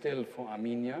it is still for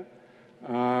Armenia.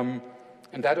 And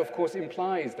that, of course,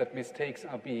 implies that mistakes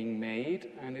are being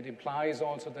made, and it implies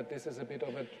also that this is a bit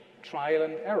of a trial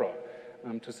and error.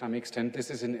 To some extent,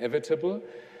 this is inevitable,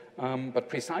 but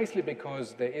precisely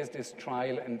because there is this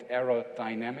trial and error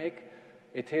dynamic,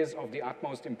 it is of the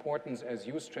utmost importance, as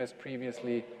you stressed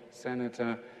previously,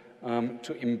 Senator,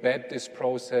 to embed this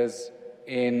process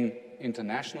in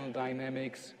international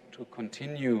dynamics, to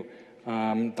continue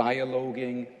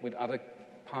dialoguing with other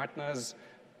partners,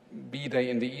 be they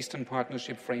in the Eastern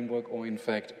Partnership framework or, in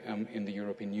fact, in the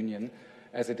European Union,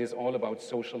 as it is all about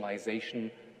socialization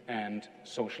and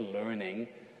social learning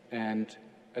and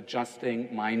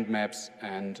adjusting mind maps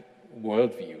and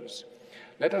worldviews.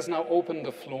 Let us now open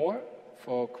the floor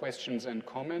for questions and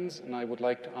comments, and I would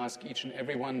like to ask each and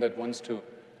everyone that wants to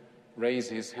raise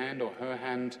his hand or her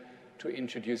hand to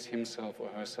introduce himself or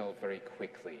herself very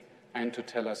quickly and to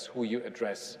tell us who you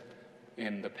address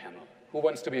in the panel. Who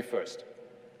wants to be first?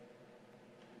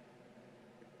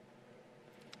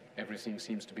 Everything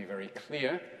seems to be very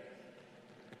clear.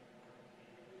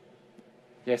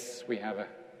 Yes, we have a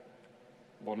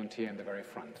volunteer in the very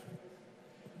front.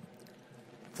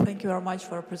 Thank you very much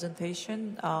for a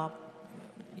presentation.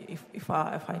 If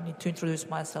I need to introduce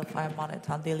myself, I'm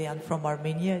Natolin from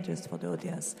Armenia, just for the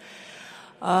audience.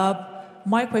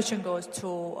 My question goes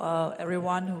to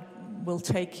everyone who will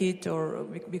take it, or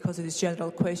because it is a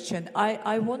general question.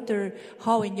 I wonder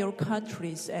how in your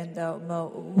countries, and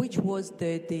which was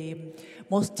the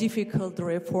most difficult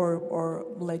reform or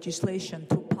legislation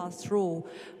to pass through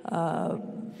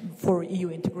for EU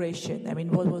integration? I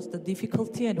mean, what was the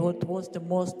difficulty and what was the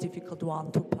most difficult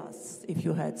one to pass, if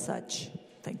you had such?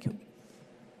 Thank you.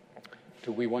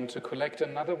 Do we want to collect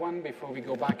another one before we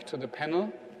go back to the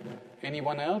panel?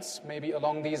 Anyone else, maybe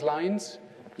along these lines?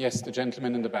 Yes, the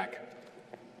gentleman in the back.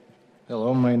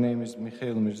 Hello, my name is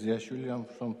Mikhail Mirziashvili. I'm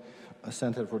from a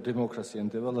Center for Democracy and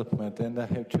Development, and I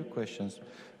have two questions,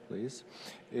 please.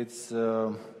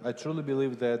 I truly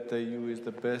believe that the EU is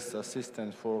the best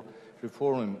assistant for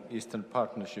reforming Eastern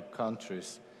Partnership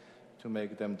countries to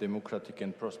make them democratic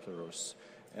and prosperous.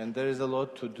 And there is a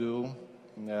lot to do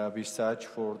research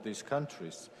for these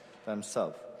countries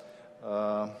themselves.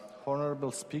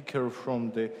 Honorable speaker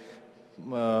from the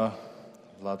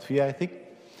Latvia, I think,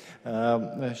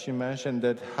 she mentioned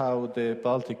that how the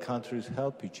Baltic countries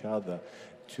help each other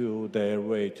to their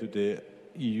way to the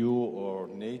EU or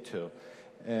NATO.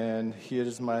 And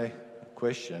here's my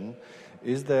question.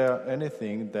 Is there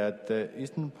anything that the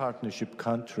Eastern Partnership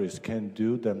countries can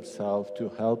do themselves to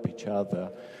help each other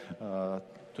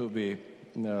to be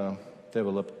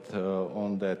developed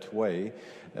on that way?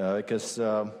 Because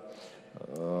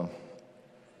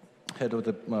head of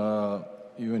the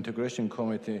EU Integration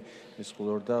Committee, Ms.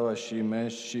 Lolita, she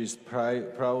mentioned she's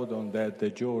proud on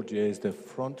that Georgia is the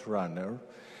front runner.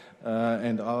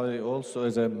 And I also,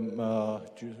 as a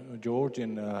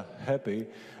Georgian, happy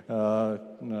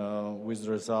with the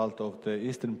result of the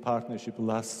Eastern Partnership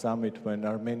last summit when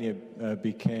Armenia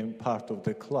became part of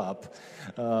the club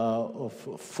of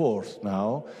fourth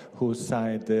now, who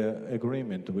signed the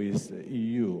agreement with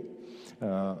EU,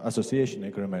 association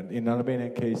agreement. In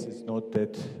Armenian case, it's not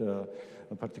that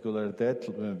particular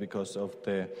that because of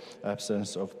the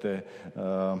absence of the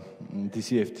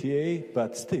DCFTA,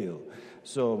 but still.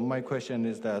 So my question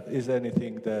is that, is there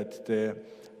anything that the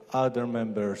other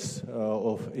members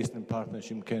of Eastern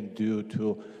Partnership can do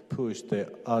to push the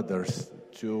others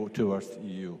towards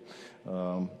EU?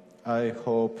 I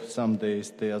hope some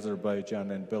days the Azerbaijan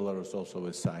and Belarus also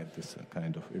will sign this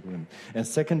kind of agreement. And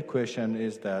second question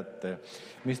is that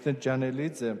Mr.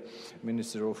 Janelidze,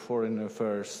 Minister of Foreign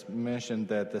Affairs, mentioned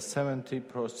that the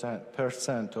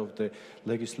 70% of the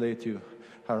legislative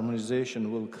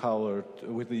harmonization will cover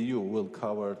with the EU will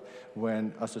cover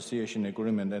when association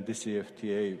agreement and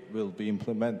DCFTA will be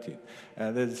implemented.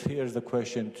 And here's the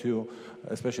question to,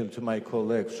 especially to my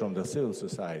colleagues from the civil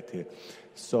society.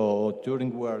 So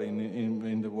during we're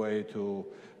in the way to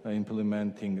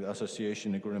implementing the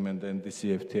association agreement and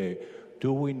DCFTA,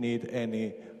 do we need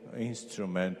any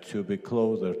instrument to be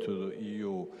closer to the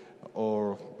EU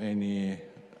or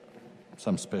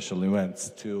some special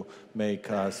events to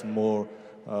make us more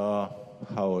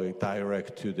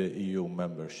direct to the EU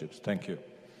memberships? Thank you.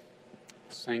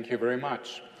 Thank you very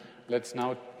much. Let's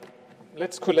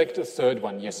collect a third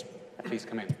one. Yes, please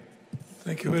come in.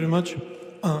 Thank you very much.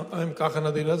 I'm Kakhan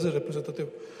Adiradze,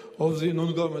 representative of the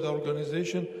non-government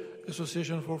organization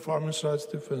Association for Farmers' Rights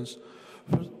Defense.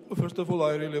 First of all,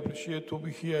 I really appreciate to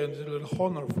be here, and it's a little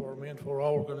honor for me and for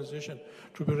our organization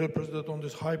to be represented on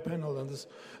this high panel and these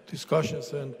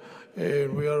discussions. And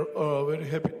we are very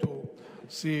happy to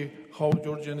see how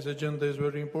Georgia's agenda is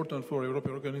very important for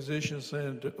European organizations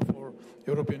and for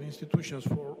European institutions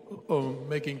for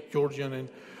making Georgian and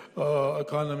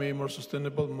economy more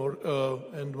sustainable,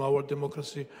 and our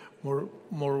democracy more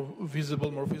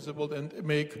visible, and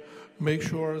make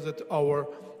sure that our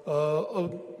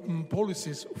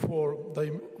policies for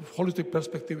the holistic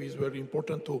perspective is very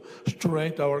important to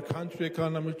strengthen our country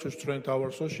economy, to strengthen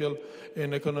our social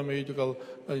and economical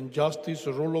justice,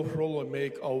 rule of law, and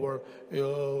make our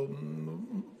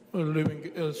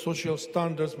living social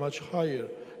standards much higher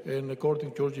and according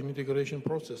to Georgian integration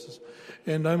processes.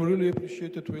 And I'm really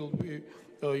appreciated we'll be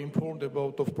informed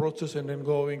about the process and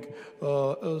ongoing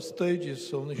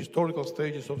stages, on the historical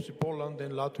stages of Poland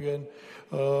and Latvia and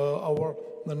our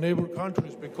neighbor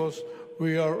countries, because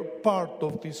we are part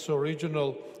of this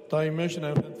regional dimension.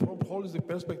 And from holistic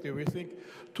perspective, we think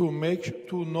to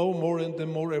know more and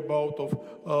more about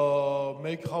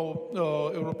make how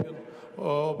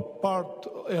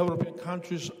European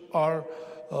countries are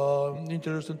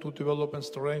interested to develop and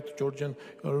strengthen Georgian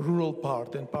rural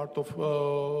part and part of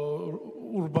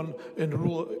urban and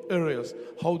rural areas.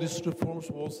 How these reforms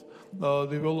was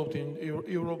developed in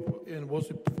Europe and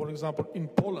was, for example, in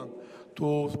Poland.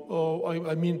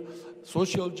 I mean,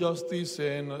 social justice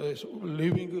and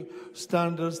living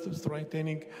standards,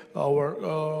 strengthening our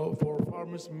for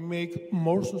farmers, make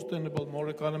more sustainable, more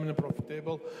economically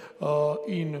profitable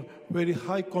in very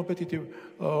high competitive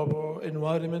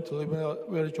environment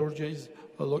where Georgia is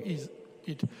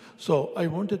it. So I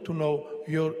wanted to know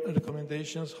your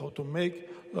recommendations how to make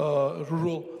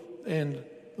rural and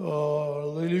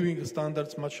living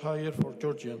standards much higher for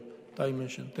Georgian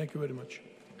dimension. Thank you very much.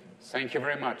 Thank you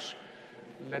very much.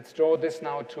 Let's draw this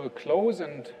now to a close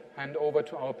and hand over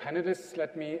to our panelists.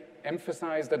 Let me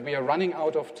emphasize that we are running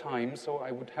out of time, so I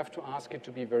would have to ask you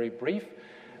to be very brief.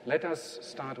 Let us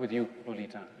start with you,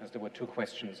 Lolita, as there were two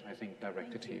questions, I think,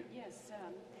 directed to you. Yes.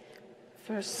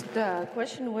 First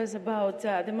question was about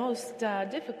the most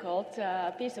difficult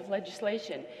piece of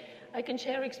legislation. I can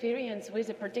share experience with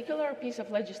a particular piece of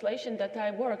legislation that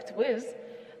I worked with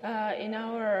in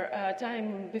our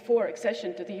time before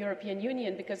accession to the European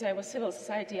Union, because I was civil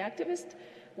society activist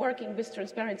working with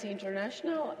Transparency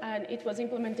International, and it was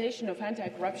implementation of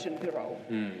Anti-Corruption Bureau.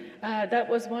 That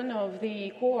was one of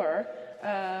the core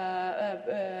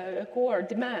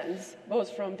demands,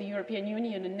 both from the European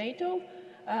Union and NATO,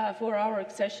 for our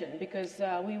accession, because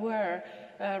we were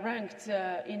ranked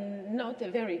in not a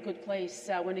very good place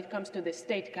when it comes to the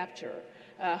state capture,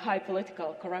 high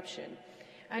political corruption.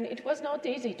 And it was not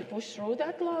easy to push through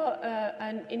that law,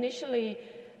 and initially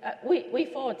we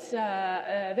fought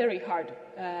very hard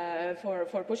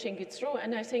for pushing it through,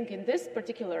 and I think in this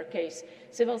particular case,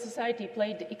 civil society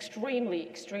played extremely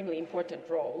important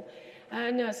role.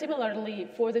 And similarly,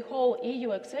 for the whole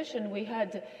EU accession, we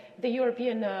had the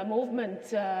European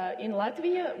movement in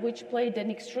Latvia, which played an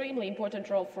extremely important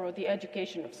role for the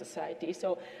education of society.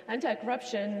 So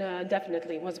anti-corruption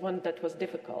definitely was one that was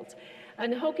difficult.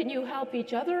 And how can you help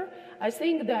each other? I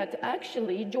think that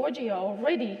actually Georgia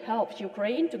already helped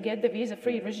Ukraine to get the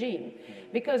visa-free regime,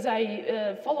 because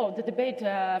I followed the debate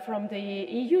from the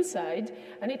EU side,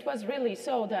 and it was really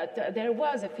so that there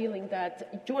was a feeling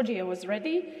that Georgia was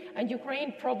ready, and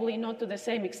Ukraine probably not to the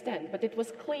same extent, but it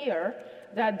was clear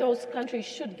that those countries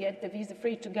should get the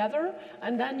visa-free together,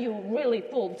 and then you really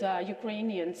pulled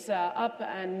Ukrainians up,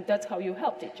 and that's how you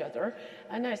helped each other.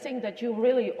 And I think that you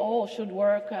really all should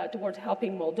work towards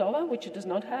helping Moldova, which does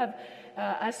not have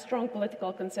as strong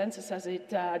political consensus as it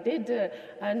did,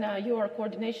 and your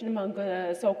coordination among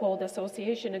so-called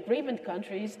association agreement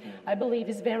countries, I believe,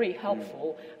 is very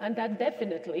helpful, and that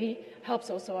definitely helps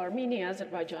also Armenia,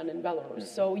 Azerbaijan, and Belarus.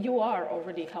 So you are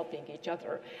already helping each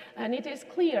other. And it is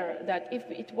clear that if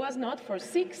it was not for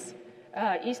 6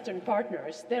 Eastern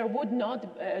partners, there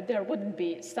wouldn't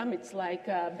be summits like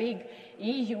big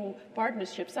EU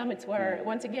partnership summits where,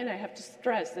 once again, I have to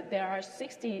stress that there are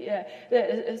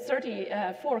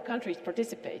 34 countries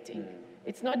participating.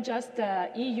 It's not just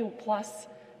EU plus,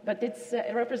 but it's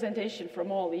a representation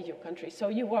from all EU countries. So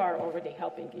you are already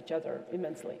helping each other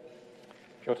immensely.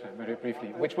 Piotr, very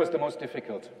briefly, which was the most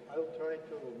difficult? I'll try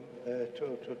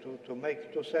to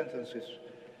make 2 sentences.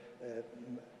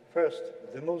 First,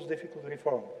 the most difficult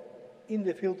reform. In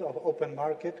the field of open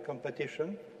market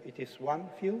competition, it is one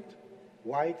field,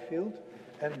 wide field,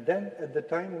 and then at the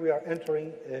time we are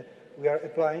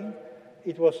applying,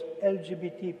 it was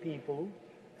LGBT people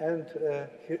and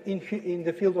in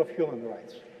the field of human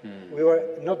rights. We were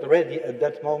not ready at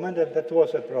that moment, and that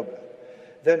was a problem.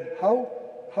 Then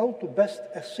how to best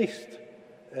assist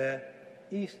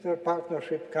Eastern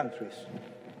Partnership countries?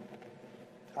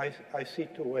 I see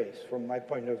two ways from my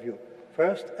point of view.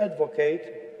 First, advocate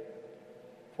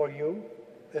for you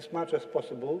as much as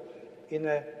possible in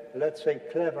a, let's say,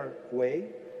 clever way.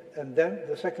 And then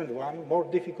the second one, more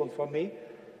difficult for me,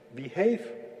 behave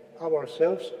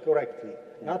ourselves correctly.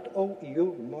 Not all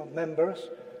EU members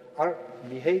are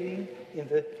behaving in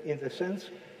the sense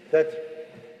that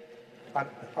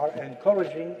are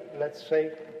encouraging, let's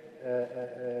say,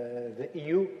 the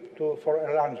EU for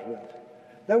enlargement.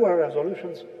 There were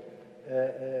resolutions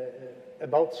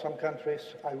about some countries.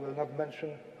 I will not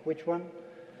mention which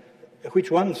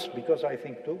ones, because I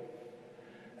think two.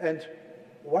 And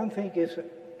one thing is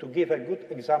to give a good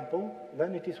example,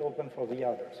 then it is open for the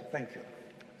others. Thank you.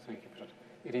 Thank you, Piotr.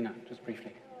 Irina, just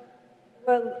briefly.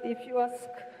 Well, if you ask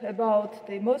about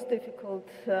the most difficult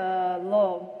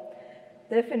law,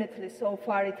 definitely so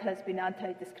far it has been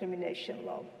anti-discrimination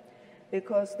law,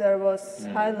 because there was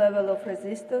high level of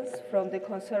resistance from the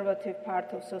conservative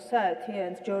part of society,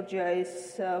 and Georgia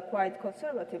is quite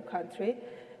conservative country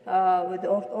with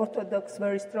Orthodox,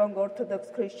 very strong Orthodox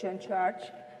Christian church.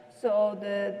 So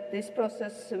this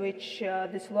process,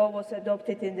 this law was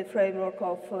adopted in the framework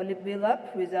of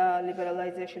LIBELAP with a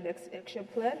liberalization action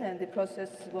plan, and the process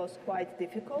was quite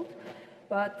difficult.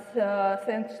 But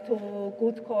thanks to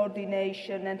good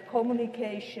coordination and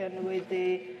communication with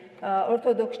the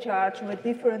Orthodox Church, with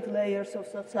different layers of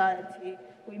society,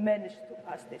 we managed to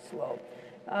pass this law.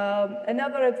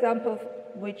 Another example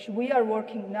which we are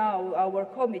working now, our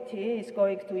committee is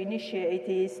going to initiate,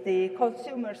 is the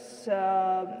consumers'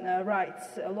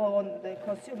 rights, law on the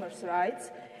consumers' rights.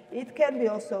 It can be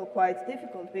also quite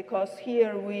difficult because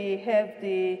here we have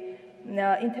the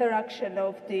interaction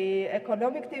of the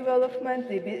economic development,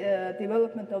 the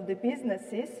development of the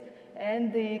businesses,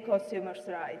 and the consumers'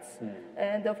 rights.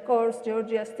 And of course,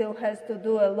 Georgia still has to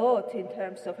do a lot in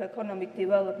terms of economic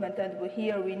development, and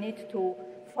here we need to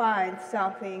find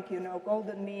something,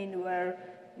 golden mean where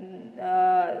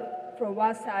from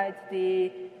one side the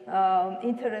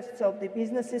interests of the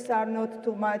businesses are not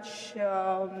too much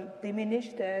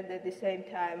diminished, and at the same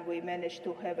time we manage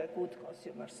to have a good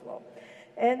consumers law.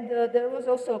 And there was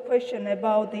also a question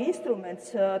about the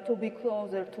instruments to be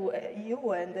closer to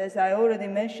EU, and as I already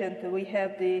mentioned, we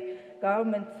have the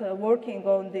government working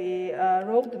on the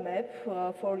roadmap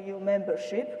for EU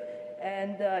membership.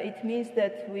 And it means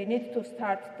that we need to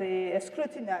start the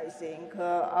scrutinizing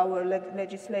our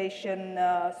legislation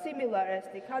similar as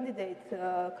the candidate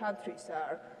countries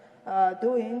are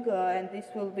doing, and this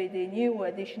will be the new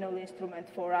additional instrument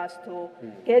for us to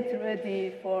get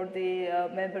ready for the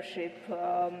membership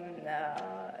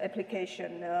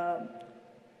application,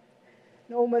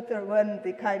 no matter when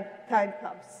the time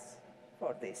comes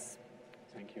for this.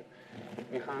 Thank you.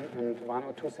 Mihran and one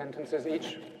or two sentences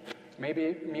each.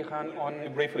 Maybe, Mihran,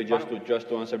 on... Briefly, just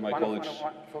to answer my colleagues...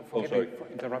 Forgive me for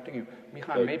interrupting you.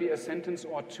 Mihran, maybe a sentence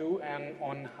or two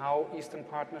on how Eastern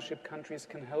Partnership countries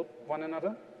can help one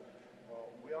another?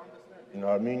 We understand in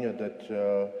Armenia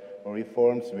that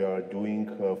reforms we are doing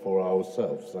for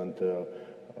ourselves, and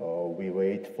we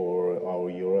wait for our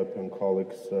European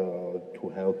colleagues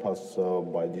to help us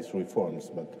by these reforms.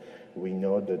 But we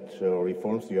know that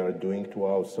reforms we are doing to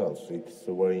ourselves, it's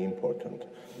very important.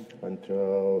 And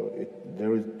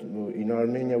in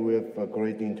Armenia we have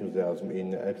great enthusiasm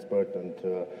in expert and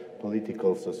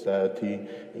political society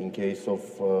in case of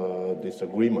this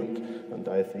agreement. And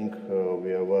I think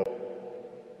we have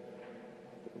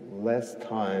less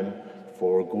time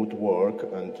for good work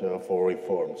and for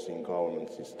reforms in government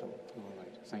system. All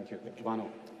right, thank you. Ivane.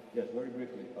 Yes, very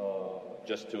briefly.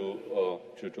 Just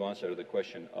to answer the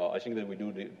question, I think that we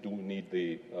do need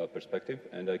the perspective,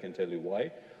 and I can tell you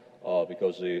why.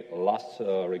 Because the last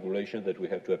regulation that we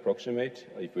have to approximate,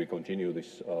 if we continue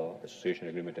this association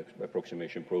agreement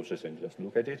approximation process and just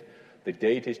look at it, the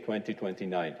date is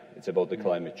 2029. It's about the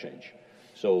climate change.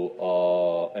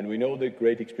 So, and we know the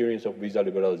great experience of visa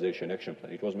liberalization action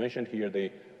plan. It was mentioned here, the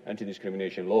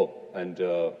anti-discrimination law. And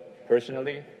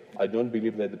personally, I don't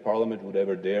believe that the parliament would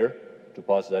ever dare to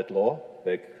pass that law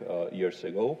back years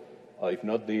ago, if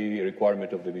not the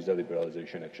requirement of the visa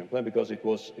liberalization action plan, because it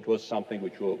was something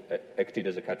which acted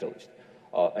as a catalyst.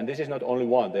 And this is not only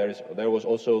one. There was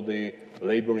also the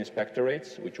labor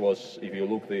inspectorates, which was, if you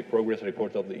look the progress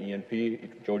report of the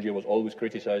ENP, Georgia was always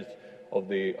criticized of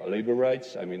the labor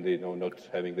rights. I mean, not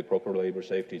having the proper labor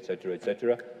safety, etc.,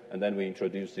 etc. And then we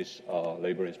introduced this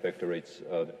labor inspectorates,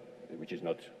 which is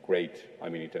not great, I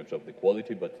mean, in terms of the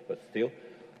quality, but still.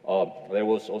 There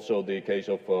was also the case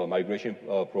of migration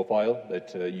profile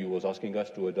that EU was asking us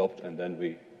to adopt, and then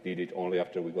we did it only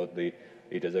after we got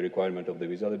it as a requirement of the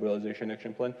visa liberalization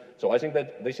action plan. So I think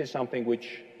that this is something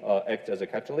which acts as a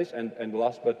catalyst, and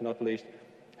last but not least,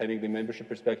 having the membership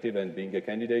perspective and being a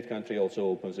candidate country also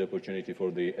opens the opportunity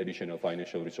for the additional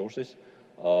financial resources.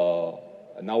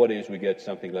 Nowadays we get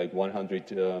something like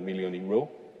 100 million euro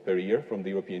per year from the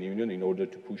European Union in order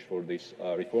to push for these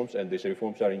reforms, and these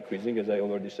reforms are increasing, as I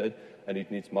already said, and it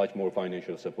needs much more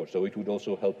financial support. So it would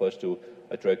also help us to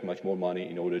attract much more money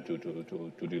in order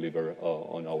to deliver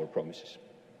on our promises.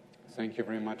 Thank you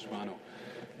very much, Manu.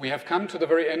 We have come to the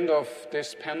very end of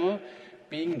this panel.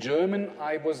 Being German,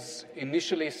 I was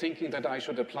initially thinking that I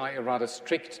should apply a rather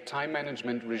strict time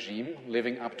management regime,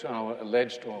 living up to our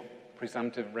alleged or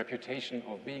presumptive reputation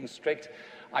of being strict.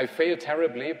 I failed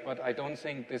terribly, but I don't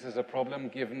think this is a problem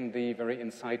given the very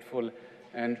insightful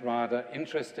and rather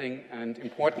interesting and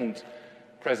important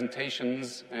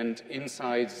presentations and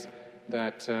insights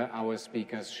that our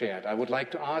speakers shared. I would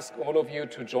like to ask all of you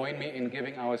to join me in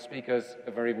giving our speakers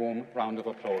a very warm round of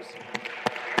applause.